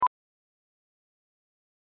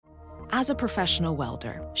As a professional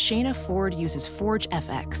welder, Shayna Ford uses Forge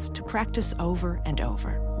FX to practice over and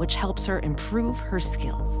over, which helps her improve her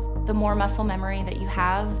skills. The more muscle memory that you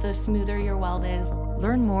have, the smoother your weld is.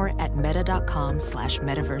 Learn more at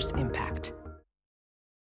meta.com/metaverseimpact.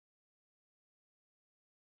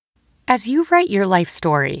 As you write your life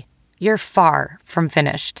story, you're far from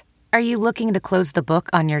finished. Are you looking to close the book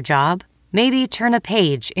on your job? Maybe turn a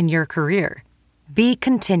page in your career? Be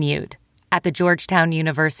continued at the Georgetown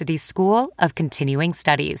University School of Continuing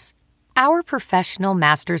Studies. Our professional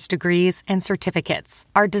master's degrees and certificates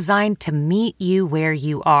are designed to meet you where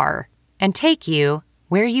you are and take you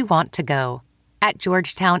where you want to go. At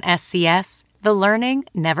Georgetown SCS, the learning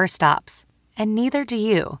never stops, and neither do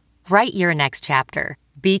you. Write your next chapter.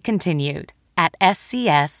 Be continued at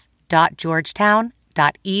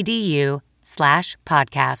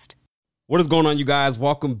scs.georgetown.edu/podcast. What is going on, you guys?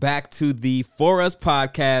 Welcome back to the For Us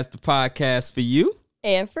podcast, the podcast for you.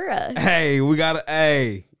 And for us. Hey, we got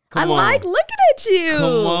to, come on. I like looking at you.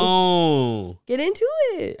 Come on. Get into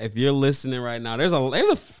it. If you're listening right now, there's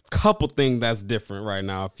a couple things that's different right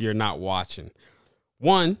now if you're not watching.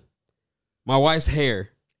 One, my wife's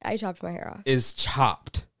hair. I chopped my hair off. Is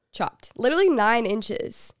chopped. Chopped. Literally 9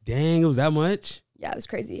 inches. Dang, it was that much? Yeah, it was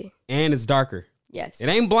crazy. And it's darker. Yes. It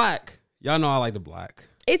ain't black. Y'all know I like the black.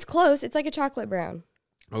 It's close. It's like a chocolate brown.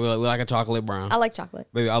 We like a chocolate brown. I like chocolate.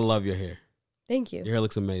 Baby, I love your hair. Thank you. Your hair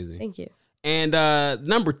looks amazing. Thank you. And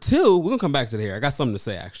number 2, we're gonna come back to the hair. I got something to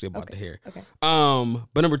say actually about the hair. Okay.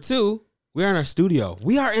 But number 2, we are in our studio.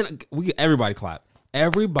 Everybody clap.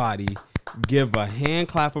 Everybody give a hand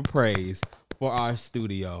clap of praise for our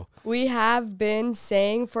studio. We have been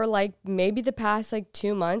saying for maybe the past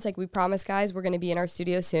 2 months, we promised guys we're gonna be in our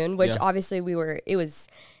studio soon, which obviously it was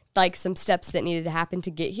some steps that needed to happen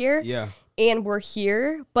to get here. Yeah. And we're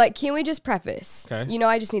here, but can we just preface? Okay.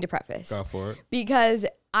 I just need to preface. Go for it. Because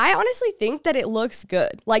I honestly think that it looks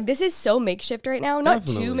good. This is so makeshift right now. Not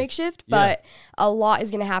too makeshift, but a lot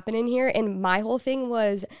is going to happen in here. And my whole thing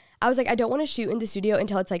was, I was like, I don't want to shoot in the studio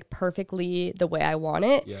until it's perfectly the way I want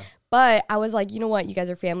it. Yeah. But I was like, you know what? You guys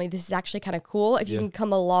are family. This is actually kind of cool if you can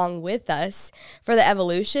come along with us for the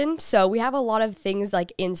evolution. So we have a lot of things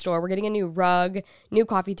in store. We're getting a new rug, new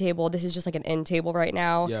coffee table. This is just an end table right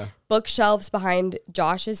now. Yeah. Bookshelves behind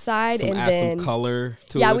Josh's side. Add some color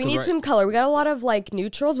to it. Yeah, we need some color. We got a lot of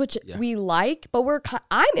neutrals, which we like, but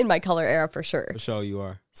I'm in my color era for sure. For sure you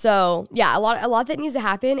are. So yeah, a lot that needs to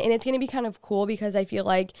happen, and it's gonna be kind of cool because I feel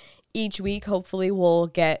like each week, hopefully, we'll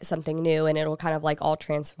get something new, and it'll kind of all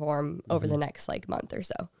transform over the next month or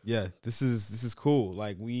so. Yeah, this is cool.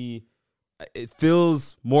 It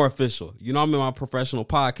feels more official. I'm in my professional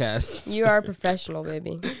podcast. You are a professional,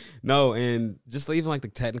 baby. No, and just even the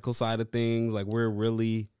technical side of things, we're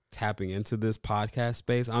really tapping into this podcast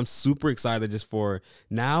space. I'm super excited just for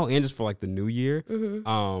now and just for the new year.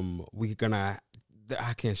 Mm-hmm.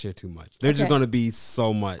 I can't share too much. There's just going to be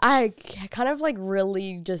so much. I kind of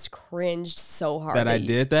really just cringed so hard. That I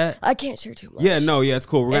did that? I can't share too much. Yeah, it's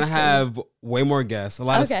cool. We're going to have way more guests. A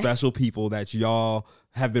lot of special people that y'all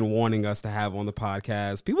have been wanting us to have on the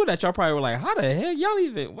podcast. People that y'all probably were like, how the heck y'all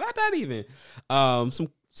even, why that even?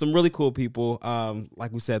 Some really cool people.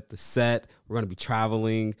 Like we said, the set, we're going to be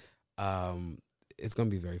traveling. It's going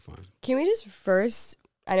to be very fun. Can we just first,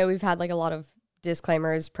 I know we've had a lot of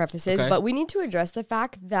disclaimers, prefaces, but we need to address the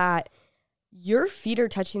fact that your feet are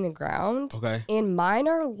touching the ground. Okay. And mine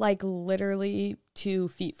are literally 2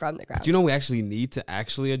 feet from the ground. Do you know we actually need to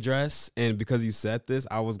address? And because you said this,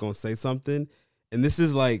 I was going to say something. And this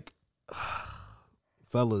is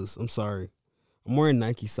fellas, I'm sorry. I'm wearing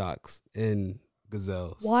Nike socks and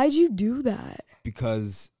Gazelles. Why'd you do that?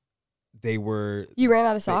 Because you ran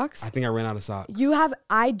out of socks? I think I ran out of socks.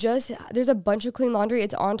 There's a bunch of clean laundry.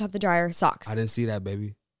 It's on top of the dryer. Socks. I didn't see that,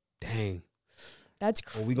 baby. Dang. That's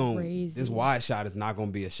crazy. This wide shot is not going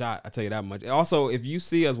to be a shot. I tell you that much. Also, if you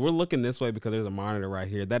see us, we're looking this way because there's a monitor right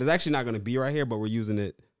here. That is actually not going to be right here, but we're using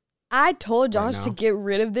it. I told Josh to get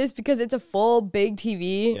rid of this because it's a full big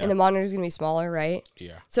TV and the monitor's going to be smaller, right?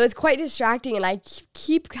 Yeah. So it's quite distracting, and I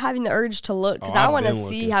keep having the urge to look because I want to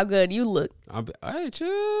see how good you look. Hey,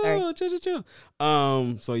 chill.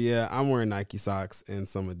 So yeah, I'm wearing Nike socks and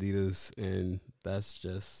some Adidas, and that's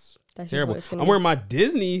terrible. I'm wearing my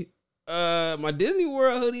Disney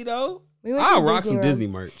World hoodie though. I'll rock some Disney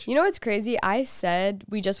merch. You know what's crazy? I said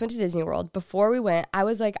we just went to Disney World. Before we went, I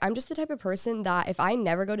was like, I'm just the type of person that if I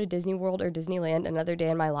never go to Disney World or Disneyland another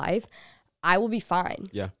day in my life, I will be fine.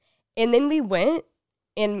 Yeah. And then we went,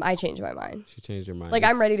 and I changed my mind. She changed her mind.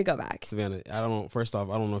 I'm ready to go back. Savannah, first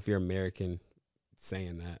off, I don't know if you're American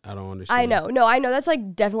saying that. I don't understand. I know. No, I know that's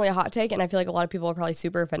like definitely a hot take, and I feel like a lot of people are probably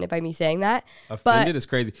super offended by me saying that. Offended is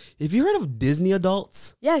crazy. Have you heard of Disney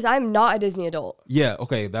adults? Yes, I'm not a Disney adult. Yeah.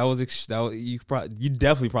 Okay. You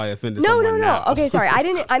definitely probably offended. No. now. Okay, sorry.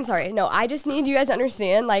 I'm sorry. No, I just need you guys to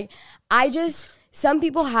understand. Like, some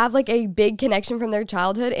people have like a big connection from their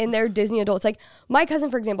childhood and they're Disney adults. Like my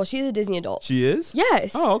cousin, for example, she's a Disney adult. She is?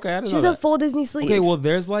 Yes. Oh, okay. I didn't She's know a that. full Disney sleeve. Okay, well,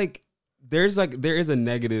 there is a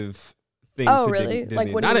negative thing Oh, to really? Disney.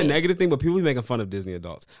 Like, what do Not you a mean? negative thing, but people be making fun of Disney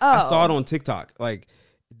adults. Oh. I saw it on TikTok. Like,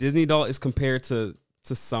 Disney adult is compared to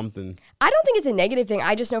something. I don't think it's a negative thing.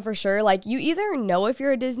 I just know for sure, like, you either know if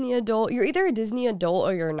you're a Disney adult, you're either a Disney adult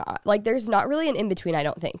or you're not. Like, there's not really an in-between, I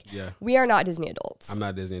don't think. Yeah. We are not Disney adults. I'm not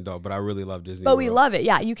a Disney adult, but I really love Disney. But we World. love it.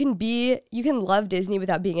 Yeah, you can love Disney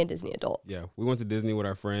without being a Disney adult. Yeah, we went to Disney with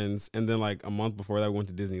our friends, and then like a month before that, we went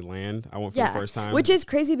to Disneyland. I went for the first time. Which is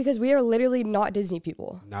crazy because we are literally not Disney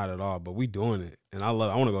people. Not at all, but we doing it, and I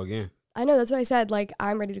want to go again. I know, that's what I said. Like,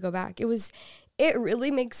 I'm ready to go back. It really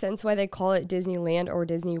makes sense why they call it Disneyland or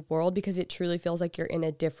Disney World because it truly feels like you're in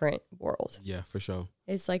a different world. Yeah, for sure.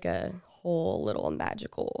 It's like a whole little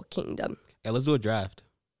magical kingdom. Hey, let's do a draft.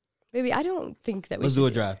 Baby, I don't think that Let's do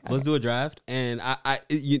a draft. Let's do a draft. And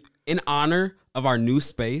in honor of our new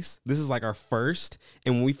space, this is like our first.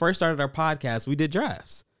 And when we first started our podcast, we did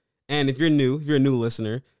drafts. And if you're a new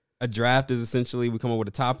listener, a draft is essentially we come up with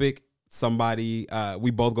a topic.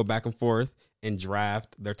 We both go back and forth and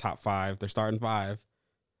draft their top 5, their starting 5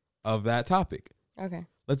 of that topic. Okay.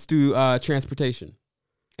 Let's do transportation.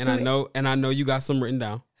 And I know you got some written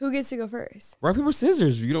down. Who gets to go first? Rock, paper,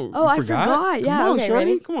 scissors. You don't. Oh, you I forgot. Yeah, come on, okay, shorty.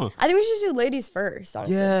 ready? Come on. I think we should do ladies first,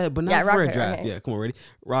 honestly. Yeah, but not rock, for a paper, draft. okay. Yeah, come on, ready?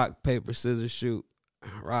 Rock, paper, scissors, shoot.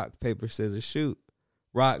 Rock, paper, scissors, shoot.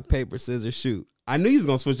 Rock, paper, scissors, shoot. I knew you was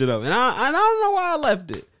gonna switch it up, and I don't know why I left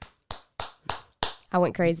it. I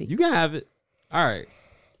went crazy. You can have it. All right.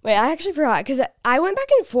 Wait, I actually forgot because I went back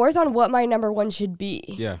and forth on what my number 1 should be.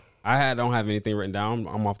 Yeah, don't have anything written down.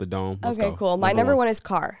 I'm off the dome. Let's Okay, go. cool. My number 1 is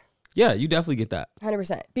car. Yeah, you definitely get that.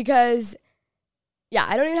 100%. Because, yeah,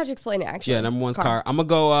 I don't even have to explain it, actually. Yeah, number 1's car. I'm gonna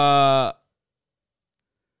go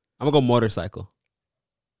motorcycle.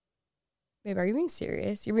 Babe, are you being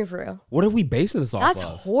serious? You're being for real? What are we basing this off That's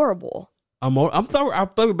of? horrible. I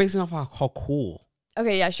thought we were basing it off how cool.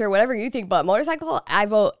 Okay, yeah, sure, whatever you think. But motorcycle, I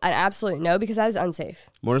vote an absolute no because that is unsafe.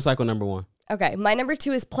 Motorcycle number 1. Okay, my number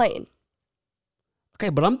 2 is plane. Okay,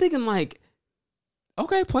 but I'm thinking like,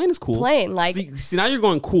 okay, plane is cool. Plane, like... See, now you're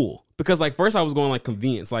going cool. Because like first I was going like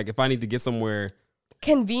convenience. Like if I need to get somewhere.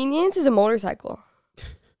 Convenience is a motorcycle.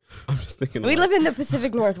 I'm just thinking. We live in the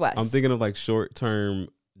Pacific Northwest. I'm thinking of like short-term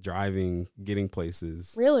driving, getting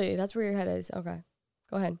places. Really? That's where your head is? Okay,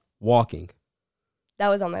 go ahead. Walking. That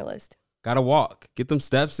was on my list. Gotta walk. Get them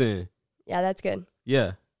steps in. Yeah, that's good.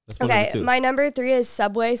 Yeah. That's my Okay, number 2. my number 3 is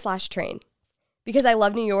subway/train. Because I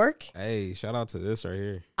love New York. Hey, shout out to this right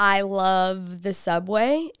here. I love the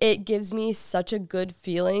subway. It gives me such a good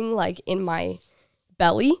feeling, like in my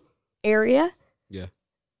belly area. Yeah.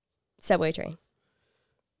 Subway train.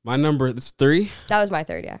 My number, this 3. That was my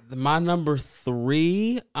 3rd, yeah. My number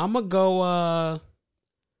 3, I'm gonna go,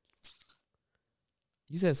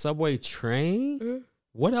 you said subway train? Mm-hmm.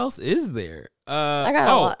 What else is there? I got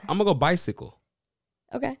a lot. I'm gonna go bicycle.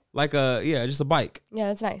 Okay. Like just a bike. Yeah,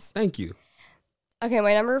 that's nice. Thank you. Okay,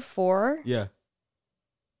 my number 4, Yeah.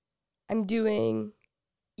 I'm doing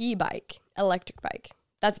e-bike, electric bike.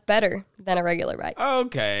 That's better than a regular bike.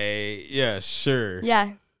 Okay. Yeah, sure.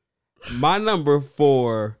 Yeah. My number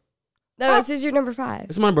 4. No, this is your number 5.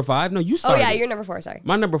 It's my number 5? No, you Oh, started. yeah, you're number 4, sorry.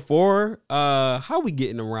 My number 4, how we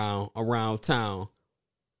getting around town?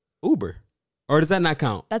 Uber. Or does that not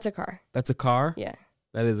count? That's a car. That's a car? Yeah.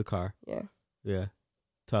 That is a car. Yeah. Yeah.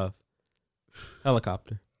 Tough.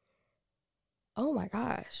 Helicopter. Oh, my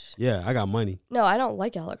gosh. Yeah, I got money. No, I don't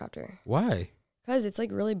like a helicopter. Why? Because it's like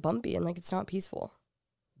really bumpy and like it's not peaceful.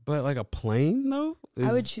 But like a plane though?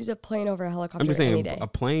 I would choose a plane over a helicopter I'm just any saying day. a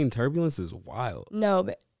plane turbulence is wild. No,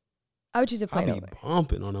 but I would choose a I'll plane be over.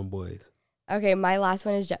 bumping on them boys. Okay, my last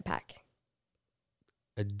one is jetpack.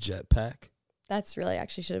 A jetpack? That's really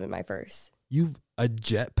actually should have been my first. You've a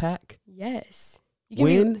jetpack? Yes. You can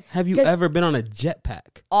When have you ever been on a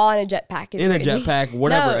jetpack? on a jetpack? Is In crazy. a jetpack,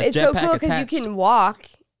 whatever. No, a it's jetpack so cool because you attached. can walk.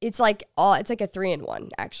 It's like a 3-in-1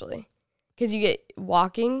 actually, because you get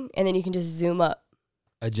walking and then you can just zoom up.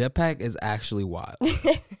 A jetpack is actually wild.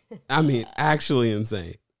 I mean, actually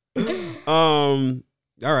insane. All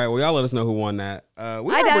right, well, y'all let us know who won that. I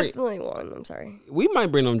definitely won. I'm sorry. We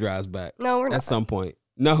might bring them drives back. No, we're not. At some point.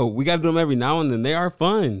 No, we got to do them every now and then. They are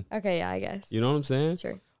fun. Okay, yeah, I guess. You know what I'm saying?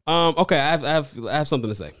 Sure. Okay, I have something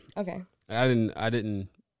to say. Okay. I didn't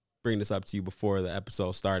bring this up to you before the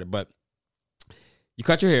episode started, but you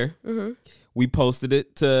cut your hair. Mm-hmm. We posted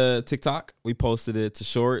it to TikTok. We posted it to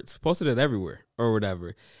Shorts. Posted it everywhere or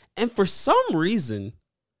whatever. And for some reason,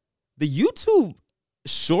 the YouTube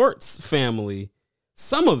Shorts family,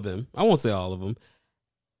 some of them, I won't say all of them.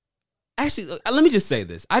 Actually, let me just say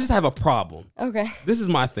this. I just have a problem. Okay. This is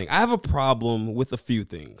my thing. I have a problem with a few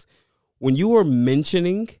things. When you were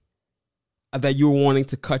mentioning that you were wanting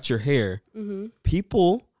to cut your hair,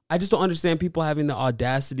 people, I just don't understand people having the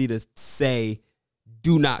audacity to say,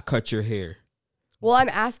 do not cut your hair. Well, I'm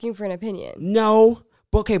asking for an opinion. No.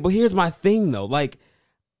 But here's my thing, though. Like,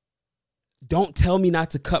 don't tell me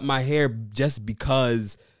not to cut my hair just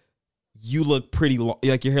because you look pretty,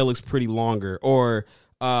 like your hair looks pretty longer. Or,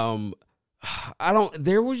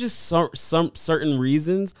 there were just some certain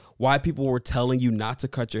reasons why people were telling you not to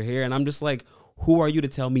cut your hair. And I'm just like, who are you to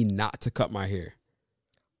tell me not to cut my hair?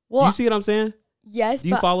 Well, do you see what I'm saying? Yes. Do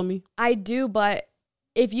you follow me? I do, but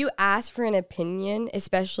if you ask for an opinion,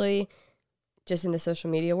 especially just in the social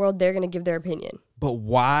media world, they're going to give their opinion. But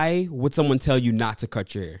why would someone tell you not to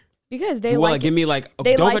cut your hair? Because they like give me like,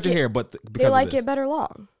 don't cut your hair, but because they like of this. it better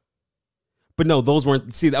long. But no, those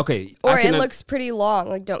weren't, see, okay. Or it looks pretty long,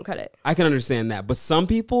 like don't cut it. I can understand that. But some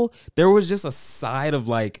people, there was just a side of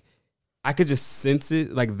like, I could just sense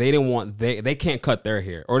it. Like they can't cut their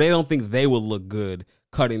hair, or they don't think they would look good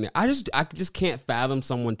cutting their. I just can't fathom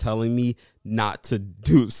someone telling me not to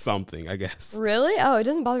do something, I guess. Really? Oh, it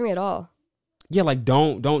doesn't bother me at all. Yeah, like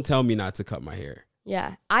don't tell me not to cut my hair.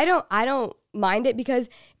 Yeah. I don't mind it, because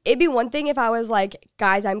it'd be one thing if I was like,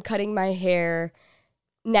 guys, I'm cutting my hair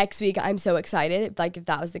next week, I'm so excited, like if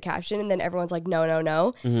that was the caption, and then everyone's like,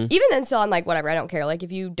 no. Even then still, I'm like, whatever, I don't care. Like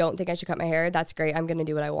if you don't think I should cut my hair, that's great, I'm gonna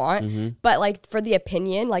do what I want. But like for the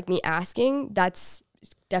opinion, like me asking, that's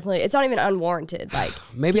definitely, it's not even unwarranted. Like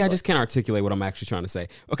maybe I just can't articulate what I'm actually trying to say.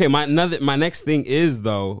 Okay, my next thing is,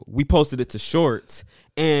 though, we posted it to Shorts,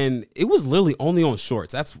 and it was literally only on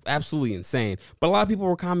Shorts. That's absolutely insane. But a lot of people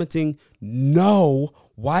were commenting, no,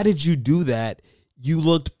 why did you do that? You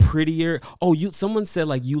looked prettier. Oh, someone said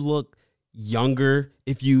like you look younger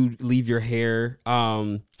if you leave your hair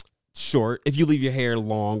short, if you leave your hair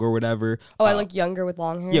long or whatever. Oh, I look younger with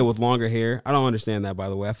long hair? Yeah, with longer hair. I don't understand that, by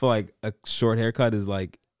the way. I feel like a short haircut is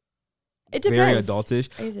like it very depends.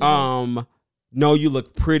 adultish. No, you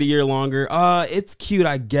look prettier longer. It's cute,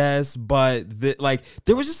 I guess, but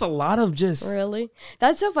there was just a lot of just really.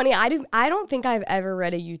 That's so funny. I don't think I've ever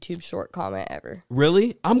read a YouTube short comment ever.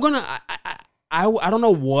 Really? I don't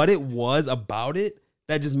know what it was about it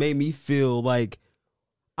that just made me feel like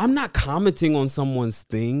I'm not commenting on someone's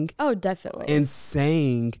thing. Oh, definitely. And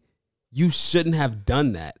saying you shouldn't have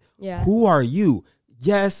done that. Yeah. Who are you?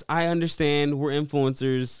 Yes, I understand we're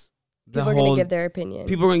influencers. People are going to give their opinion.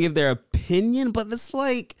 People are going to give their opinion, but it's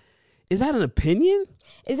like, is that an opinion?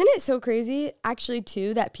 Isn't it so crazy, actually,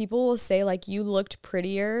 too, that people will say, like, you looked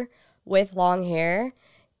prettier with long hair?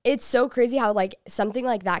 It's so crazy how, like, something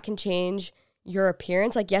like that can change your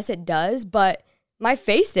appearance. Like, yes, it does, but my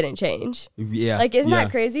face didn't change. Yeah. Like, isn't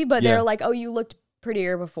that crazy? But they're like, oh, you looked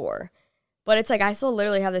prettier before. But it's like, I still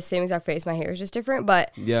literally have the same exact face. My hair is just different.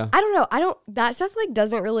 But yeah, I don't know. That stuff, like,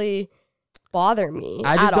 doesn't really bother me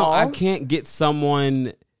at all. I can't get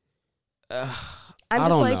someone. I'm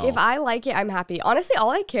just like, know. If I like it, I'm happy. Honestly,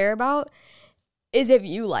 all I care about is if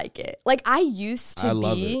you like it. Like, I used to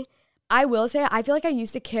be. I will say, I feel like I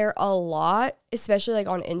used to care a lot, especially like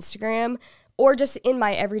on Instagram or just in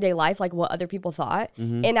my everyday life, like what other people thought.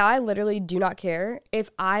 And now I literally do not care. If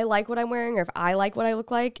I like what I'm wearing or if I like what I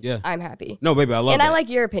look like, I'm happy. No, baby, I love it. And I like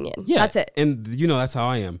your opinion. Yeah. That's it. And that's how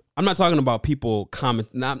I am. I'm not talking about people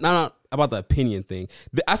comment, not about the opinion thing.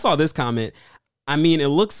 I saw this comment. I mean, it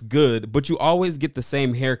looks good, but you always get the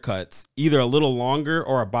same haircuts, either a little longer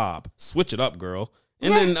or a bob. Switch it up, girl.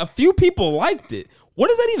 And then a few people liked it. What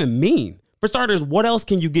does that even mean? For starters, what else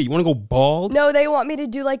can you get? You want to go bald? No, they want me to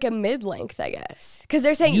do like a mid-length, I guess. Because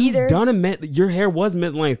they're saying your hair was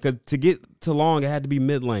mid-length, because to get to long, it had to be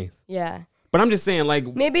mid-length. Yeah. But I'm just saying, like,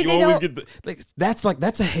 maybe they don't. That's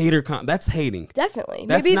a hater. That's hating. Definitely.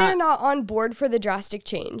 Maybe they're not on board for the drastic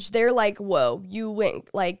change. They're like, whoa, you went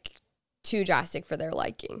like too drastic for their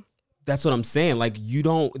liking. That's what I'm saying. Like, you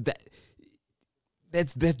don't.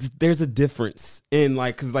 There's a difference in,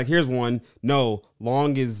 like, because, like, here's one. No,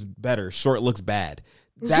 long is better. Short looks bad.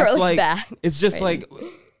 That's short looks like bad. It's just like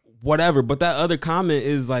whatever. But that other comment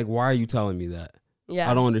is like, why are you telling me that? Yeah,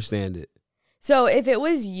 I don't understand it. So if it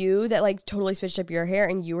was you that like totally switched up your hair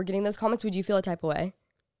and you were getting those comments, would you feel a type of way?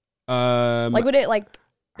 Like, would it like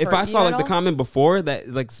hurt if I saw like all? the comment before that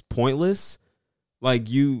like it's pointless, like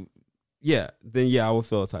then I would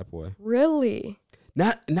feel a type of way. Really?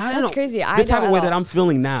 Not That's crazy. The type of way that I'm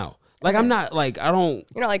feeling now. Like, I'm not like, I don't.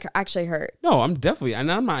 You're not like actually hurt. No, I'm definitely,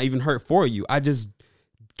 and I'm not even hurt for you. I just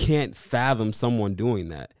can't fathom someone doing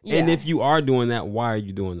that. Yeah. And if you are doing that, why are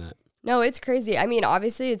you doing that? No, it's crazy. I mean,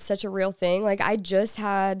 obviously, it's such a real thing. Like, I just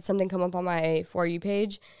had something come up on my For You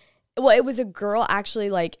page. Well, it was a girl actually,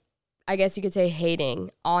 like, I guess you could say hating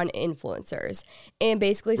on influencers and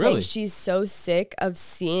basically saying she's so sick of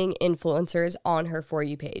seeing influencers on her For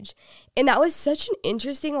You page. And that was such an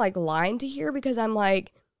interesting, like, line to hear because I'm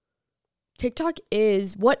like,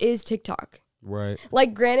 what is TikTok? Right.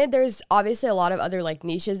 Like, granted, there's obviously a lot of other, like,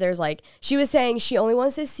 niches. There's, like, she was saying she only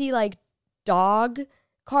wants to see, like, dog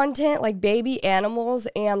content, like baby animals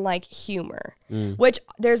and like humor, which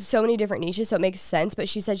there's so many different niches, so it makes sense. But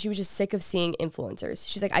she said she was just sick of seeing influencers.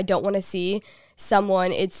 She's like, I don't want to see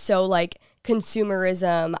someone, it's so like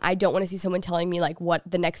consumerism. I don't want to see someone telling me like what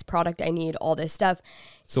the next product I need, all this stuff.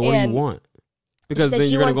 So what do you want? Because then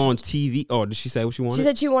you're going to go on TV. Oh, did she say what she wanted? She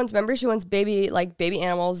said she wants baby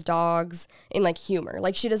animals, dogs, and like humor.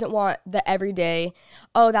 Like she doesn't want the everyday.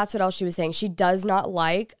 Oh, that's what else she was saying. She does not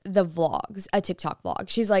like the vlogs, a TikTok vlog.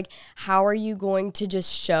 She's like, how are you going to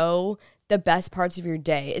just show the best parts of your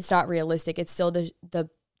day? It's not realistic. It's still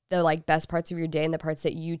the like best parts of your day and the parts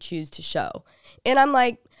that you choose to show. And I'm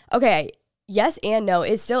like, okay, yes and no.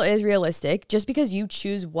 It still is realistic. Just because you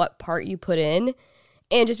choose what part you put in,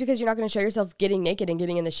 and just because you're not going to show yourself getting naked and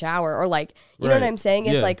getting in the shower or like, you know what I'm saying?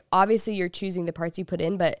 It's like, obviously you're choosing the parts you put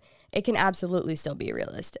in, but it can absolutely still be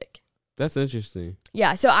realistic. That's interesting.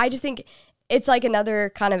 Yeah. So I just think it's like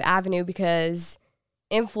another kind of avenue because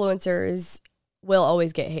influencers will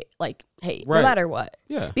always get hate no matter what.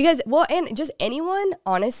 Yeah. Because, well, and just anyone,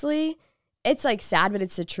 honestly, it's like sad, but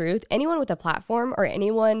it's the truth. Anyone with a platform or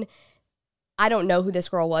anyone, I don't know who this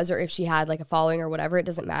girl was or if she had like a following or whatever, it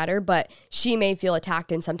doesn't matter, but she may feel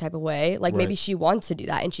attacked in some type of way. Like maybe she wants to do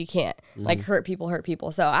that and she can't like hurt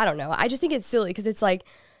people. So I don't know. I just think it's silly because it's like,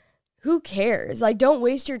 who cares? Like, don't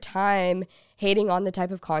waste your time hating on the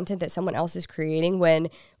type of content that someone else is creating when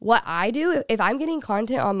what I do, if I'm getting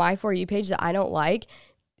content on my For You page that I don't like,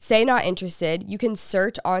 say not interested, you can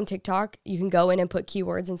search on TikTok. You can go in and put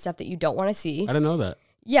keywords and stuff that you don't want to see. I didn't know that.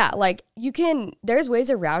 Yeah, like you can, there's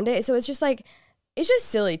ways around it. So it's just like, it's just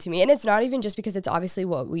silly to me. And it's not even just because it's obviously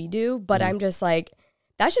what we do, but I'm just like,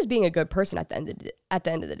 that's just being a good person at the end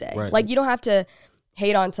of the day. Right. Like you don't have to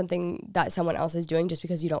hate on something that someone else is doing just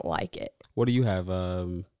because you don't like it. What do you have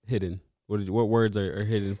hidden? What words are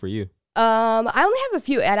hidden for you? I only have a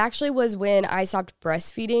few. It actually was when I stopped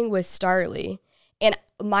breastfeeding with Starly. And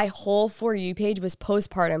my whole For You page was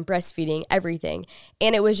postpartum, breastfeeding, everything.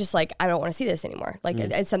 And it was just like, I don't want to see this anymore. Like,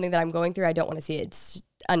 it's something that I'm going through. I don't want to see it. It's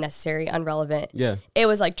unnecessary, irrelevant. Yeah. It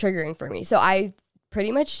was like triggering for me. So I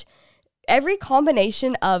pretty much, every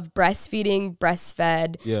combination of breastfeeding,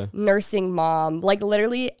 breastfed, nursing mom, like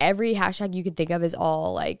literally every hashtag you could think of is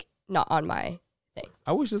all like not on my thing.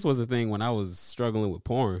 I wish this was a thing when I was struggling with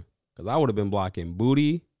porn because I would have been blocking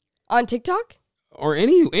booty. On TikTok? Or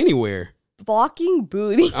anywhere. Blocking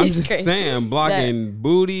booty. I'm just saying, blocking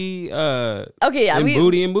booty. Okay, yeah,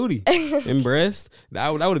 booty and breast. That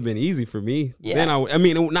would have been easy for me. Yeah. Then I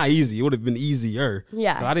mean, not easy. It would have been easier.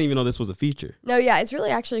 Yeah. I didn't even know this was a feature. No, yeah, it's really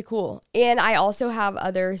actually cool. And I also have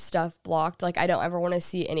other stuff blocked. Like I don't ever want to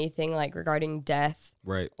see anything like regarding death,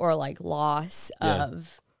 right, or like loss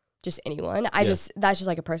of just anyone. That's just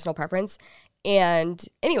like a personal preference. And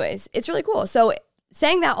anyways, it's really cool. So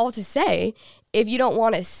saying that all to say, if you don't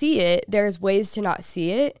want to see it, there's ways to not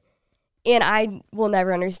see it. And I will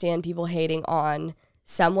never understand people hating on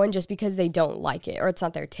someone just because they don't like it or it's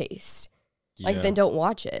not their taste. Yeah. Like, then don't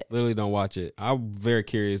watch it. Literally don't watch it. I'm very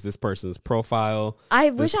curious, this person's profile.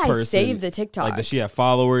 I wish I saved the TikTok. Like, does she have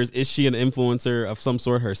followers? Is she an influencer of some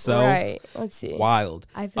sort herself? Right. Let's see. Wild.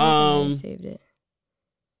 I feel like I saved it.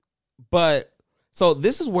 But, so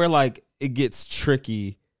this is where, like, it gets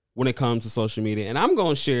tricky when it comes to social media. And I'm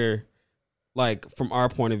going to share, like, from our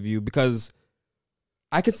point of view, because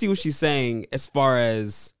I can see what she's saying as far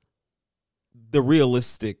as the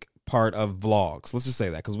realistic part of vlogs. Let's just say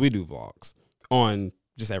that, because we do vlogs on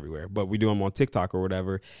just everywhere, but we do them on TikTok or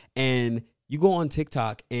whatever. And you go on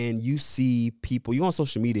TikTok and you see people, you go on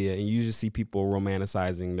social media and you just see people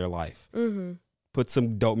romanticizing their life. Mm-hmm. Put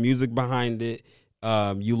some dope music behind it.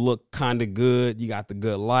 You look kind of good. You got the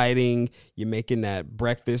good lighting. You're making that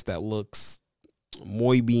breakfast that looks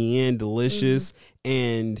muy bien, delicious. Mm-hmm.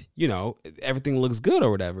 And, you know, everything looks good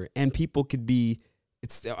or whatever. And people could be,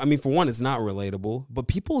 for one, it's not relatable, but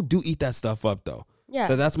people do eat that stuff up though. Yeah.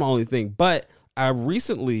 So that's my only thing. But I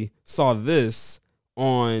recently saw this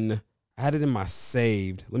I had it in my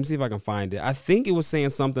saved. Let me see if I can find it. I think it was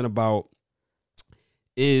saying something about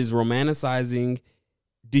is romanticizing.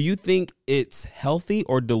 Do you think it's healthy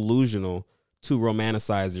or delusional to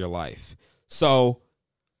romanticize your life? So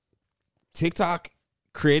TikTok,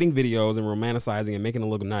 creating videos and romanticizing and making it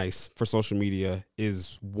look nice for social media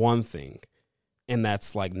is one thing. And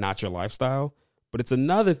that's like not your lifestyle. But it's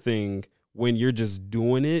another thing when you're just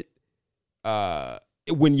doing it.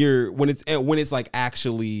 When it's like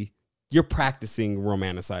actually you're practicing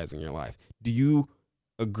romanticizing your life. Do you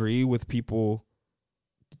agree with people?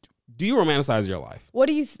 Do you romanticize your life?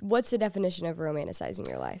 What's the definition of romanticizing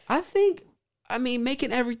your life? I mean,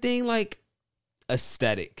 making everything like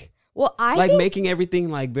aesthetic. Well, making everything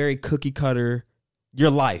like very cookie cutter. Your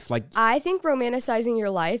life, like I think romanticizing your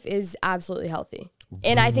life is absolutely healthy,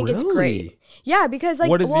 and I think it's great. Yeah, because like,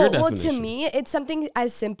 what is your definition? Well, to me, it's something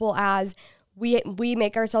as simple as we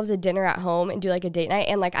make ourselves a dinner at home and do like a date night,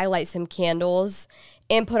 and like I light some candles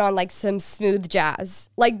and put on like some smooth jazz.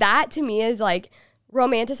 Like that to me is like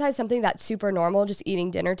romanticize something that's super normal, just eating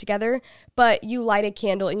dinner together, but you light a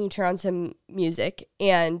candle and you turn on some music,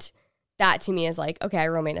 and that to me is like, okay, I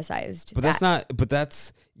romanticized.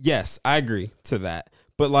 But yes, I agree to that.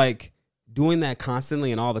 But like doing that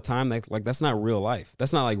constantly and all the time, like that's not real life.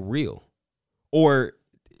 That's not like real. Or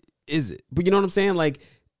is it? But you know what I'm saying? Like,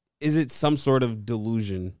 is it some sort of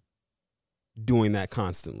delusion doing that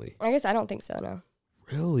constantly? I guess I don't think so, no.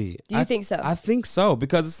 Really? Do you think so? I think so,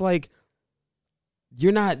 because it's like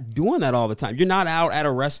you're not doing that all the time. You're not out at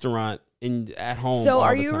a restaurant at home. So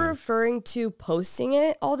are you referring to posting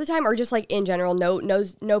it all the time, or just like in general?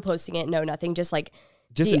 No posting it, no nothing, just like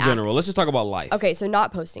just in general. Let's just talk about life. Okay, so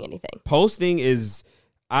not posting anything. Posting is,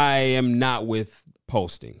 I am not with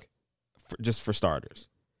posting, just for starters.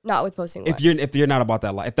 Not with posting. If you're not about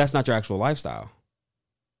that life, if that's not your actual lifestyle,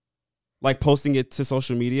 like posting it to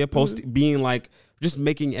social media, being like just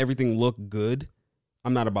making everything look good.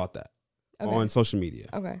 I'm not about that on social media.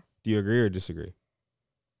 Okay. Do you agree or disagree?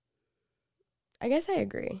 I guess I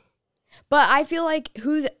agree. But I feel like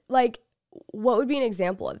what would be an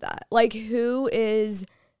example of that? Like, who is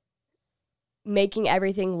making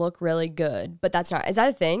everything look really good, but that's not, is that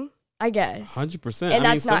a thing? I guess. 100%. I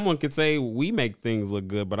mean, someone could say we make things look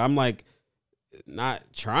good, but I'm like, not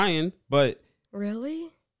trying, but. Really?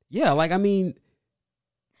 Yeah, like, I mean.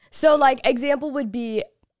 So, like, example would be,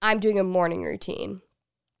 I'm doing a morning routine,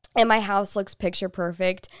 and my house looks picture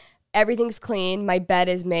perfect. Everything's clean. My bed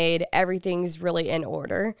is made. Everything's really in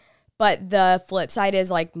order. But the flip side is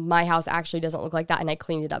like my house actually doesn't look like that, and I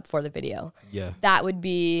cleaned it up for the video. Yeah. That would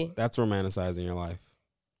be. That's romanticizing your life.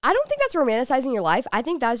 I don't think that's romanticizing your life. I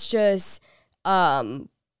think that's just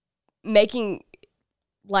making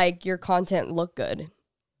like your content look good.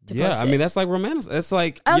 Yeah, I mean that's like romantic. It's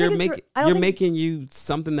like you're making you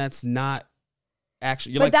something that's not.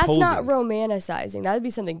 Actually, but that's posing. Not romanticizing. That would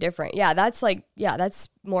be something different. Yeah, that's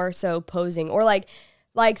more so posing. Or like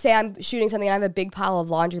say I'm shooting something and I have a big pile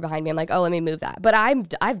of laundry behind me. I'm like, oh, let me move that. But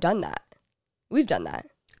I've done that. We've done that.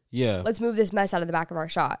 Yeah. Let's move this mess out of the back of our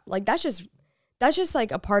shot. Like that's just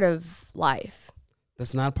like a part of life.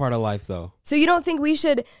 That's not part of life though. So you don't think we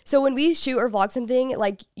should? So when we shoot or vlog something,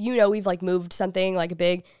 like we've like moved something like a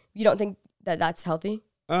big. You don't think that that's healthy?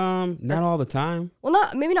 Not all the time. Well,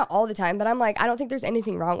 maybe not all the time, but I'm like, I don't think there's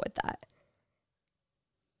anything wrong with that.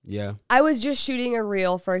 Yeah. I was just shooting a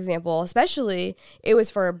reel, for example, especially it was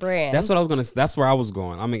for a brand. That's where I was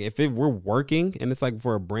going. I mean, if we're working and it's like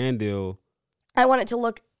for a brand deal. I want it to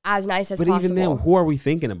look as nice as possible. But even then, who are we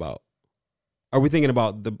thinking about? Are we thinking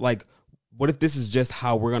about what if this is just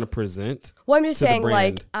how we're going to present? Well, I'm just saying,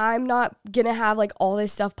 like, I'm not going to have like all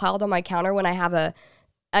this stuff piled on my counter when I have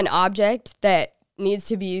an object that needs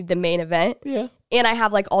to be the main event. Yeah. And I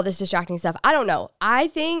have like all this distracting stuff. I don't know. I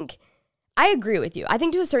think I agree with you. I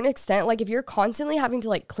think to a certain extent, like if you're constantly having to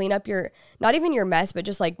like clean up not even your mess, but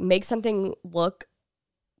just like make something look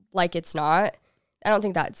like it's not, I don't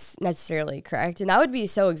think that's necessarily correct. And that would be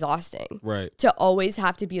so exhausting. Right. To always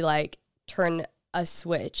have to be like, turn a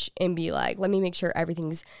switch and be like, let me make sure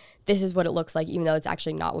this is what it looks like, even though it's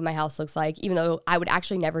actually not what my house looks like, even though I would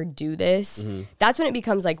actually never do this. Mm-hmm. That's when it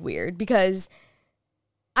becomes like weird because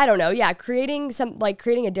I don't know. Yeah. Creating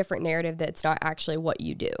a different narrative that's not actually what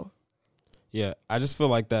you do. Yeah. I just feel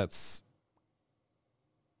like that's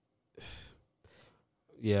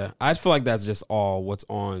just all what's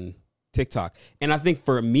on TikTok. And I think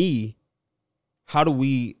for me, how do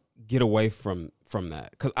we get away from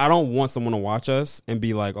that? Because I don't want someone to watch us and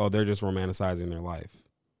be like, oh, they're just romanticizing their life.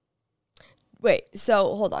 Wait,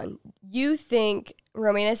 so hold on. You think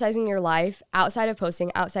romanticizing your life outside of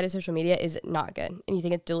posting, outside of social media is not good, and you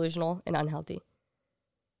think it's delusional and unhealthy?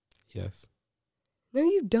 Yes. No,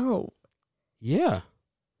 you don't. Yeah.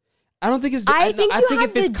 I don't think it's. I think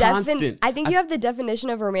if it's constant. I think you have the definition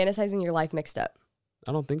of romanticizing your life mixed up.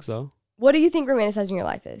 I don't think so. What do you think romanticizing your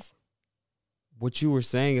life is? What you were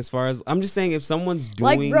saying, as far as I'm just saying, if someone's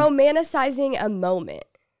doing like romanticizing a moment,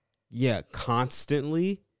 yeah,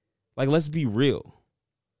 constantly, like let's be real.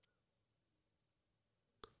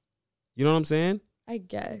 You know what I'm saying? I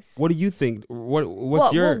guess. What do you think? What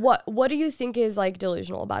do you think is like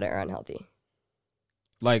delusional about it or unhealthy?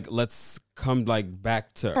 Like, let's come like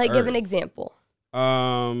back to like Earth. Give an example.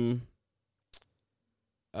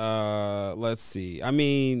 Let's see. I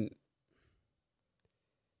mean,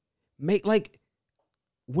 make like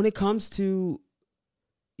when it comes to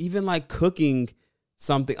even like cooking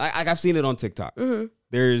something, I've seen it on TikTok. Mm-hmm.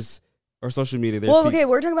 Or social media. Okay,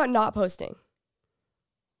 we're talking about not posting.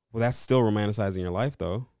 Well, that's still romanticizing your life,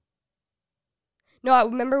 though. No, I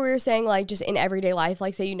remember we were saying like just in everyday life,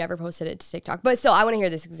 like say you never posted it to TikTok, but still, I want to hear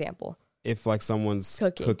this example. If like someone's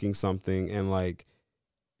cooking something and like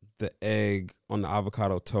the egg on the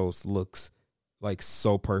avocado toast looks like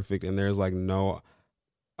so perfect and there's like no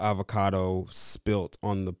avocado spilt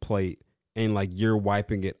on the plate and like you're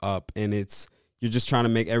wiping it up and you're just trying to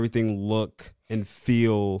make everything look and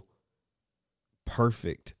feel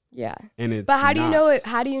perfect. Yeah. And it's But how do you know it?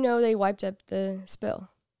 How do you know they wiped up the spill?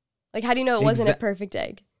 Like, how do you know it wasn't a perfect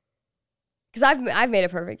egg? Because I've made a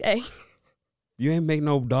perfect egg. You ain't make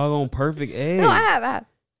no doggone perfect egg. No, I have.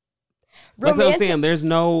 Like what I'm saying, there's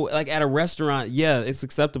no, like at a restaurant, yeah, it's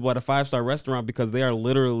acceptable at a 5-star restaurant because they are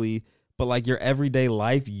literally, but like your everyday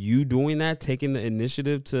life, you doing that, taking the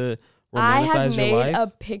initiative to romanticize your life. I have made a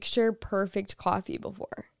picture perfect coffee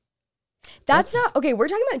before. That's not okay. We're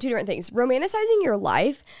talking about two different things. Romanticizing your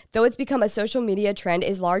life, though it's become a social media trend,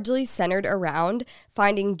 is largely centered around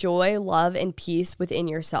finding joy, love, and peace within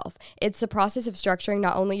yourself. It's the process of structuring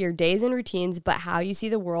not only your days and routines, but how you see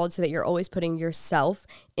the world so that you're always putting yourself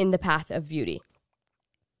in the path of beauty.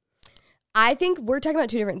 I think we're talking about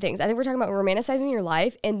two different things. I think we're talking about romanticizing your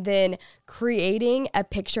life and then creating a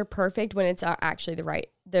picture perfect when it's not actually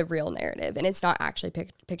the real narrative, and it's not actually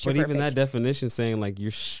picture perfect. But even that definition saying like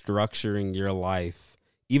you're structuring your life,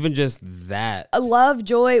 even just that. A love,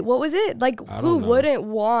 joy, what was it? Like who wouldn't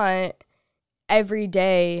want every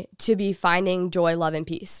day to be finding joy, love, and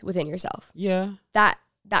peace within yourself? Yeah. That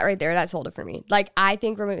right there, that sold it for me. Like I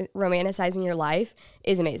think romanticizing your life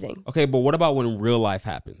is amazing. Okay, but what about when real life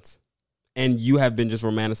happens? And you have been just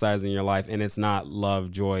romanticizing your life and it's not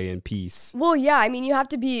love, joy, and peace. Well, yeah. I mean, you have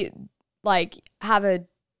to be like, have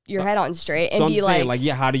your head on straight and so I'm be saying, like,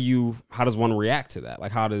 yeah, how does one react to that?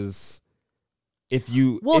 Like, how does, if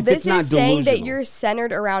this it's not is saying delusional, that you're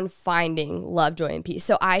centered around finding love, joy, and peace.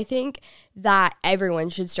 So I think that everyone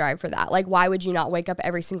should strive for that. Like, why would you not wake up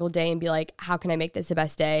every single day and be like, how can I make this the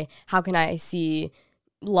best day? How can I see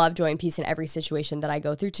love, joy, and peace in every situation that I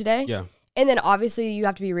go through today? Yeah. And then obviously you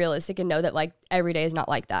have to be realistic and know that like every day is not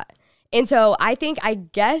like that. And so I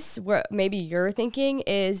guess what maybe you're thinking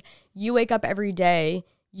is you wake up every day,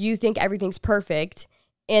 you think everything's perfect,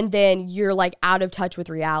 and then you're like out of touch with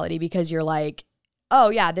reality because you're like,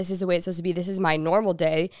 oh yeah, this is the way it's supposed to be. This is my normal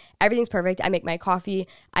day. Everything's perfect. I make my coffee.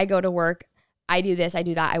 I go to work. I do this. I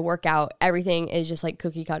do that. I work out. Everything is just like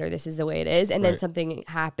cookie cutter. This is the way it is. And then something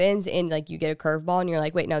happens and like you get a curveball and you're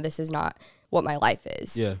like, wait, no, this is not what my life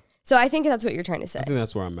is. Yeah. So I think that's what you're trying to say. I think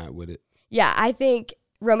that's where I'm at with it. Yeah, I think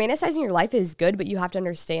romanticizing your life is good, but you have to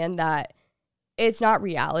understand that it's not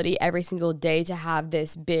reality every single day to have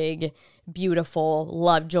this big, beautiful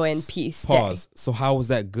love, joy, and peace Pause. day. So how is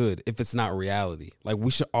that good if it's not reality? Like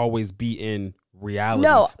we should always be in reality.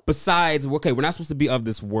 No. Besides, okay, we're not supposed to be of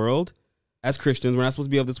this world. As Christians, we're not supposed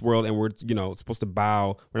to be of this world and we're, supposed to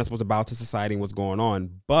bow. We're not supposed to bow to society and what's going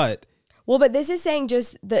on. But this is saying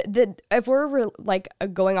just if we're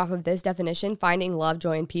going off of this definition, finding love,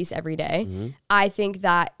 joy, and peace every day, I think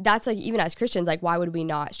that's like, even as Christians, like why would we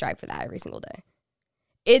not strive for that every single day?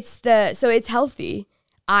 So it's healthy,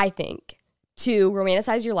 I think, to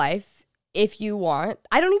romanticize your life if you want.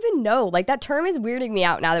 I don't even know. Like that term is weirding me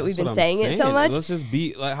out now that we've been saying it so much. Let's just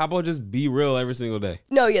be like, how about just be real every single day?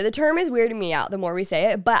 No, yeah, the term is weirding me out the more we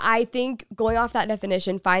say it. But I think going off that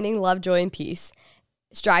definition, finding love, joy, and peace,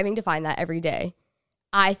 striving to find that every day,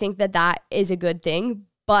 I think that is a good thing.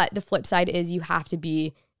 But the flip side is you have to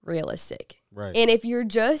be realistic. Right. And if you're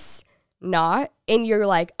just not, and you're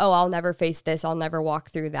like, oh, I'll never face this, I'll never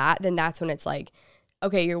walk through that, then that's when it's like,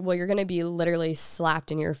 okay, you're going to be literally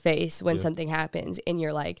slapped in your face when something happens. And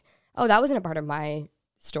you're like, oh, that wasn't a part of my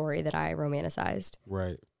story that I romanticized.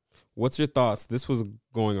 Right. What's your thoughts? This was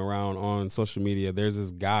going around on social media. There's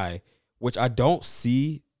this guy, which I don't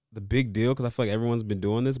see the big deal because I feel like everyone's been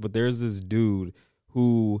doing this, but there's this dude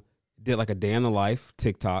who did like a day in the life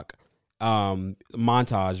TikTok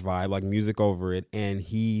montage vibe, like music over it, and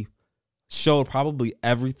he showed probably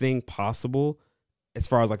everything possible as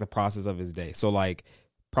far as like the process of his day. So like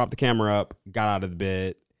prop the camera up, got out of the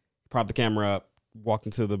bed, prop the camera up, walked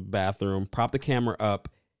into the bathroom, prop the camera up,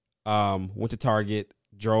 went to Target,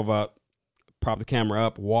 drove up, propped the camera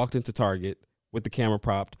up, walked into Target with the camera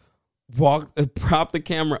propped, propped the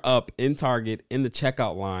camera up in Target in the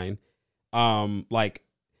checkout line. Like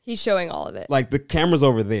he's showing all of it. Like the camera's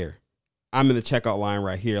over there. I'm in the checkout line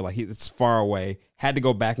right here. Like it's far away. Had to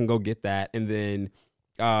go back and go get that. And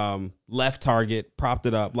then left Target, propped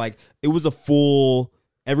it up. Like it was a full,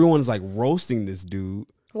 everyone's like roasting this dude.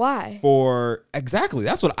 Why? Exactly.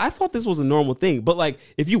 That's what I thought this was a normal thing. But like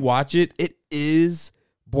if you watch it, it is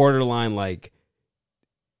borderline like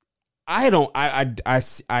I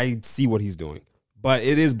see what he's doing. But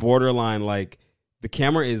it is borderline like the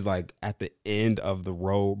camera is like at the end of the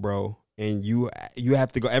road, bro. And you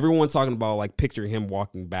have to go. Everyone's talking about like picturing him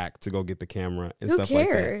walking back to go get the camera and stuff like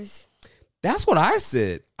that. Who cares? That's what I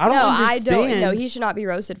said. I don't understand. I don't. No, he should not be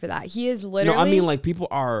roasted for that. He is literally. No, I mean like people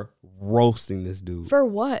are roasting this dude. For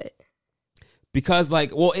what? Because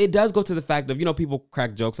like, well, it does go to the fact of, you know, people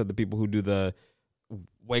crack jokes at the people who do the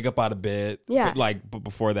wake up out of bed. Yeah. But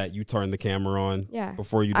before that, you turn the camera on. Yeah.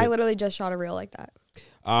 Before you. I literally just shot a reel like that.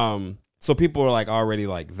 So people are like already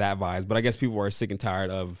like that vibes, but I guess people are sick and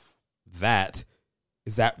tired of that.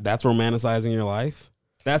 That's romanticizing your life?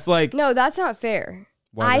 That's like, no, that's not fair.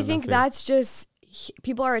 I think that's just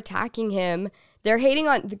people are attacking him. They're hating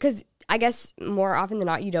on, because I guess more often than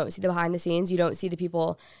not, you don't see the behind the scenes. You don't see the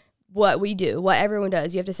people, what we do, what everyone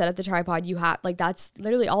does. You have to set up the tripod. You have, like, that's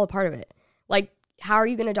literally all a part of it. Like, how are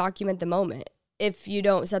you going to document the moment if you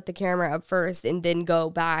don't set the camera up first and then go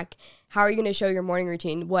back? How are you going to show your morning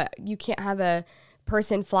routine? You can't have a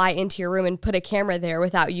person fly into your room and put a camera there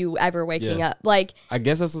without you ever waking up. Like, I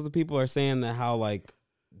guess that's what the people are saying, that how like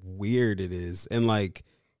weird it is, and like,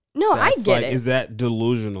 no, I get it. Is that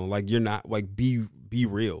delusional? Like, you're not like, be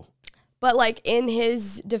real. But like in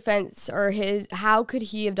his defense, or how could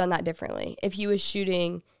he have done that differently if he was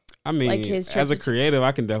shooting? I mean, like as a creative,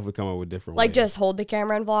 I can definitely come up with different ways. Like just hold the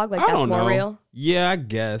camera and vlog. Like that's more real. Yeah, I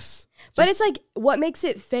guess. But it's like, what makes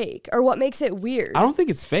it fake, or what makes it weird? I don't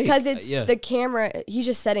think it's fake, because it's the camera. He's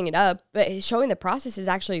just setting it up, but showing the process is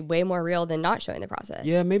actually way more real than not showing the process.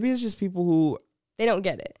 Yeah, maybe it's just people who they don't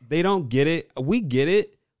get it. They don't get it. We get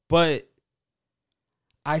it, but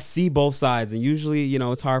I see both sides, and usually, you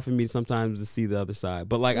know, it's hard for me sometimes to see the other side.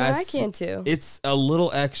 But like, I can too. It's a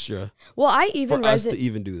little extra. Well, I even for us to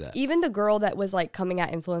even do that. Even the girl that was like coming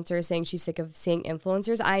at influencers saying she's sick of seeing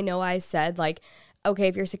influencers. I know I said like, okay,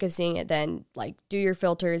 if you're sick of seeing it, then like do your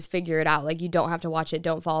filters, figure it out. Like you don't have to watch it,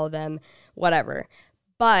 don't follow them, whatever.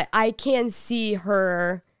 But I can see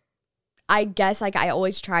her. I guess like I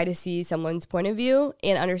always try to see someone's point of view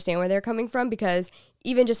and understand where they're coming from, because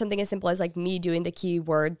even just something as simple as like me doing the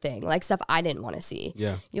keyword thing, like stuff I didn't want to see.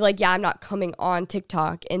 Yeah. You're like, yeah, I'm not coming on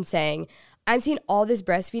TikTok and saying, I'm seeing all this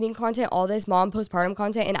breastfeeding content, all this mom postpartum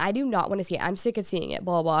content, and I do not want to see it. I'm sick of seeing it,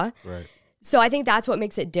 blah, blah. Right. So I think that's what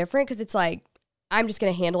makes it different, because it's like, I'm just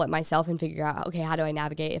going to handle it myself and figure out, okay, how do I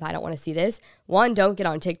navigate if I don't want to see this? One, don't get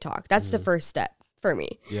on TikTok. That's the first step for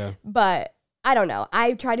me. Yeah. But I don't know.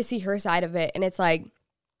 I try to see her side of it, and it's like,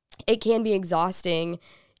 it can be exhausting.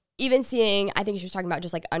 Even seeing, I think she was talking about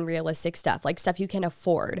just like unrealistic stuff, like stuff you can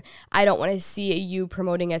afford. I don't want to see you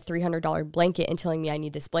promoting a $300 blanket and telling me I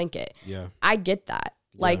need this blanket. Yeah. I get that.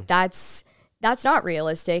 Like that's not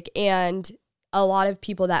realistic. And a lot of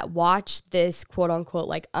people that watch this quote unquote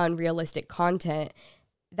like unrealistic content,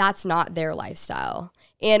 that's not their lifestyle.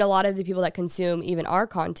 And a lot of the people that consume even our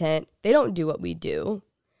content, they don't do what we do.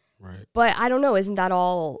 Right. But I don't know, isn't that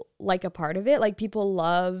all like a part of it? Like people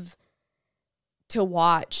love to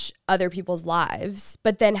watch other people's lives,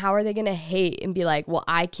 but then how are they going to hate and be like, well,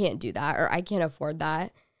 I can't do that, or I can't afford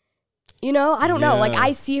that? You know, I don't know. Like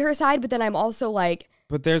I see her side, but then I'm also like,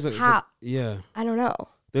 but there's I don't know.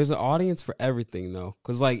 There's an audience for everything though.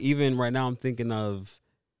 Cause like even right now I'm thinking of,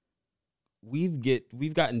 we've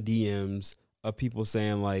gotten DMs of people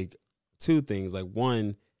saying like two things. Like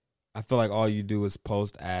one, I feel like all you do is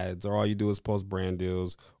post ads, or all you do is post brand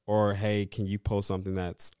deals, or, hey, can you post something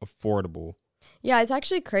that's affordable? Yeah, it's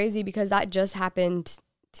actually crazy because that just happened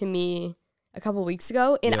to me a couple weeks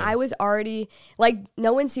ago, and I was already like,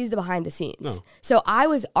 no one sees the behind the scenes. No. So I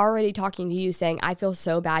was already talking to you saying I feel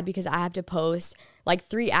so bad because I have to post like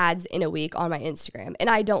 3 ads in a week on my Instagram, and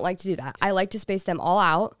I don't like to do that. I like to space them all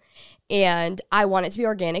out, and I want it to be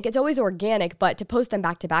organic. It's always organic, but to post them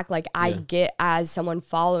back to back, like I get as someone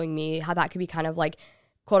following me how that could be kind of like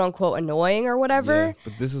quote unquote annoying or whatever. Yeah,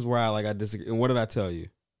 but this is where I disagree. And what did I tell you?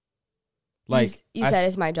 Like you said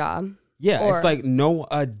it's my job. Yeah, it's like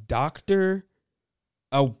a doctor,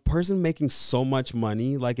 a person making so much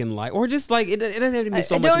money like in life, or just like it doesn't have to be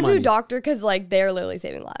so much money. Don't do doctor because like they're literally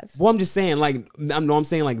saving lives. Well, I'm just saying like I'm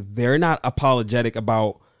saying like they're not apologetic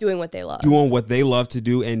about doing what they love to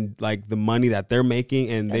do, and like the money that they're making,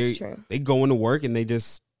 and they go into work and they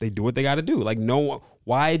do what they got to do. Like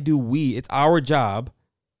why do we? It's our job.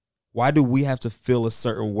 Why do we have to feel a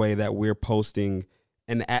certain way that we're posting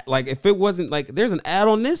an ad? Like if it wasn't like there's an ad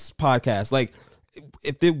on this podcast, like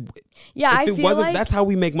if it wasn't, like, that's how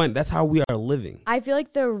we make money. That's how we are living. I feel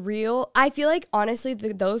like honestly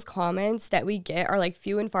those comments that we get are like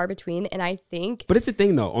few and far between, and I think. But it's a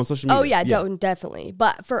thing though on social media. Oh yeah. Definitely.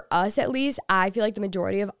 But for us at least, I feel like the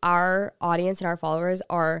majority of our audience and our followers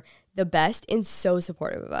are the best and so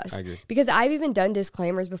supportive of us. I agree. Because I've even done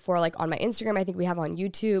disclaimers before, like on my Instagram, I think we have on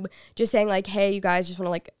YouTube, just saying like, hey, you guys, just want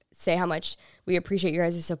to like say how much we appreciate your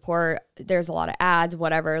guys' support. There's a lot of ads,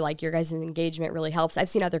 whatever, like your guys' engagement really helps. I've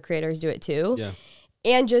seen other creators do it too. Yeah.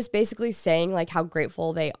 And just basically saying like how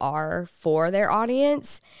grateful they are for their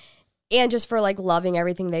audience and just for like loving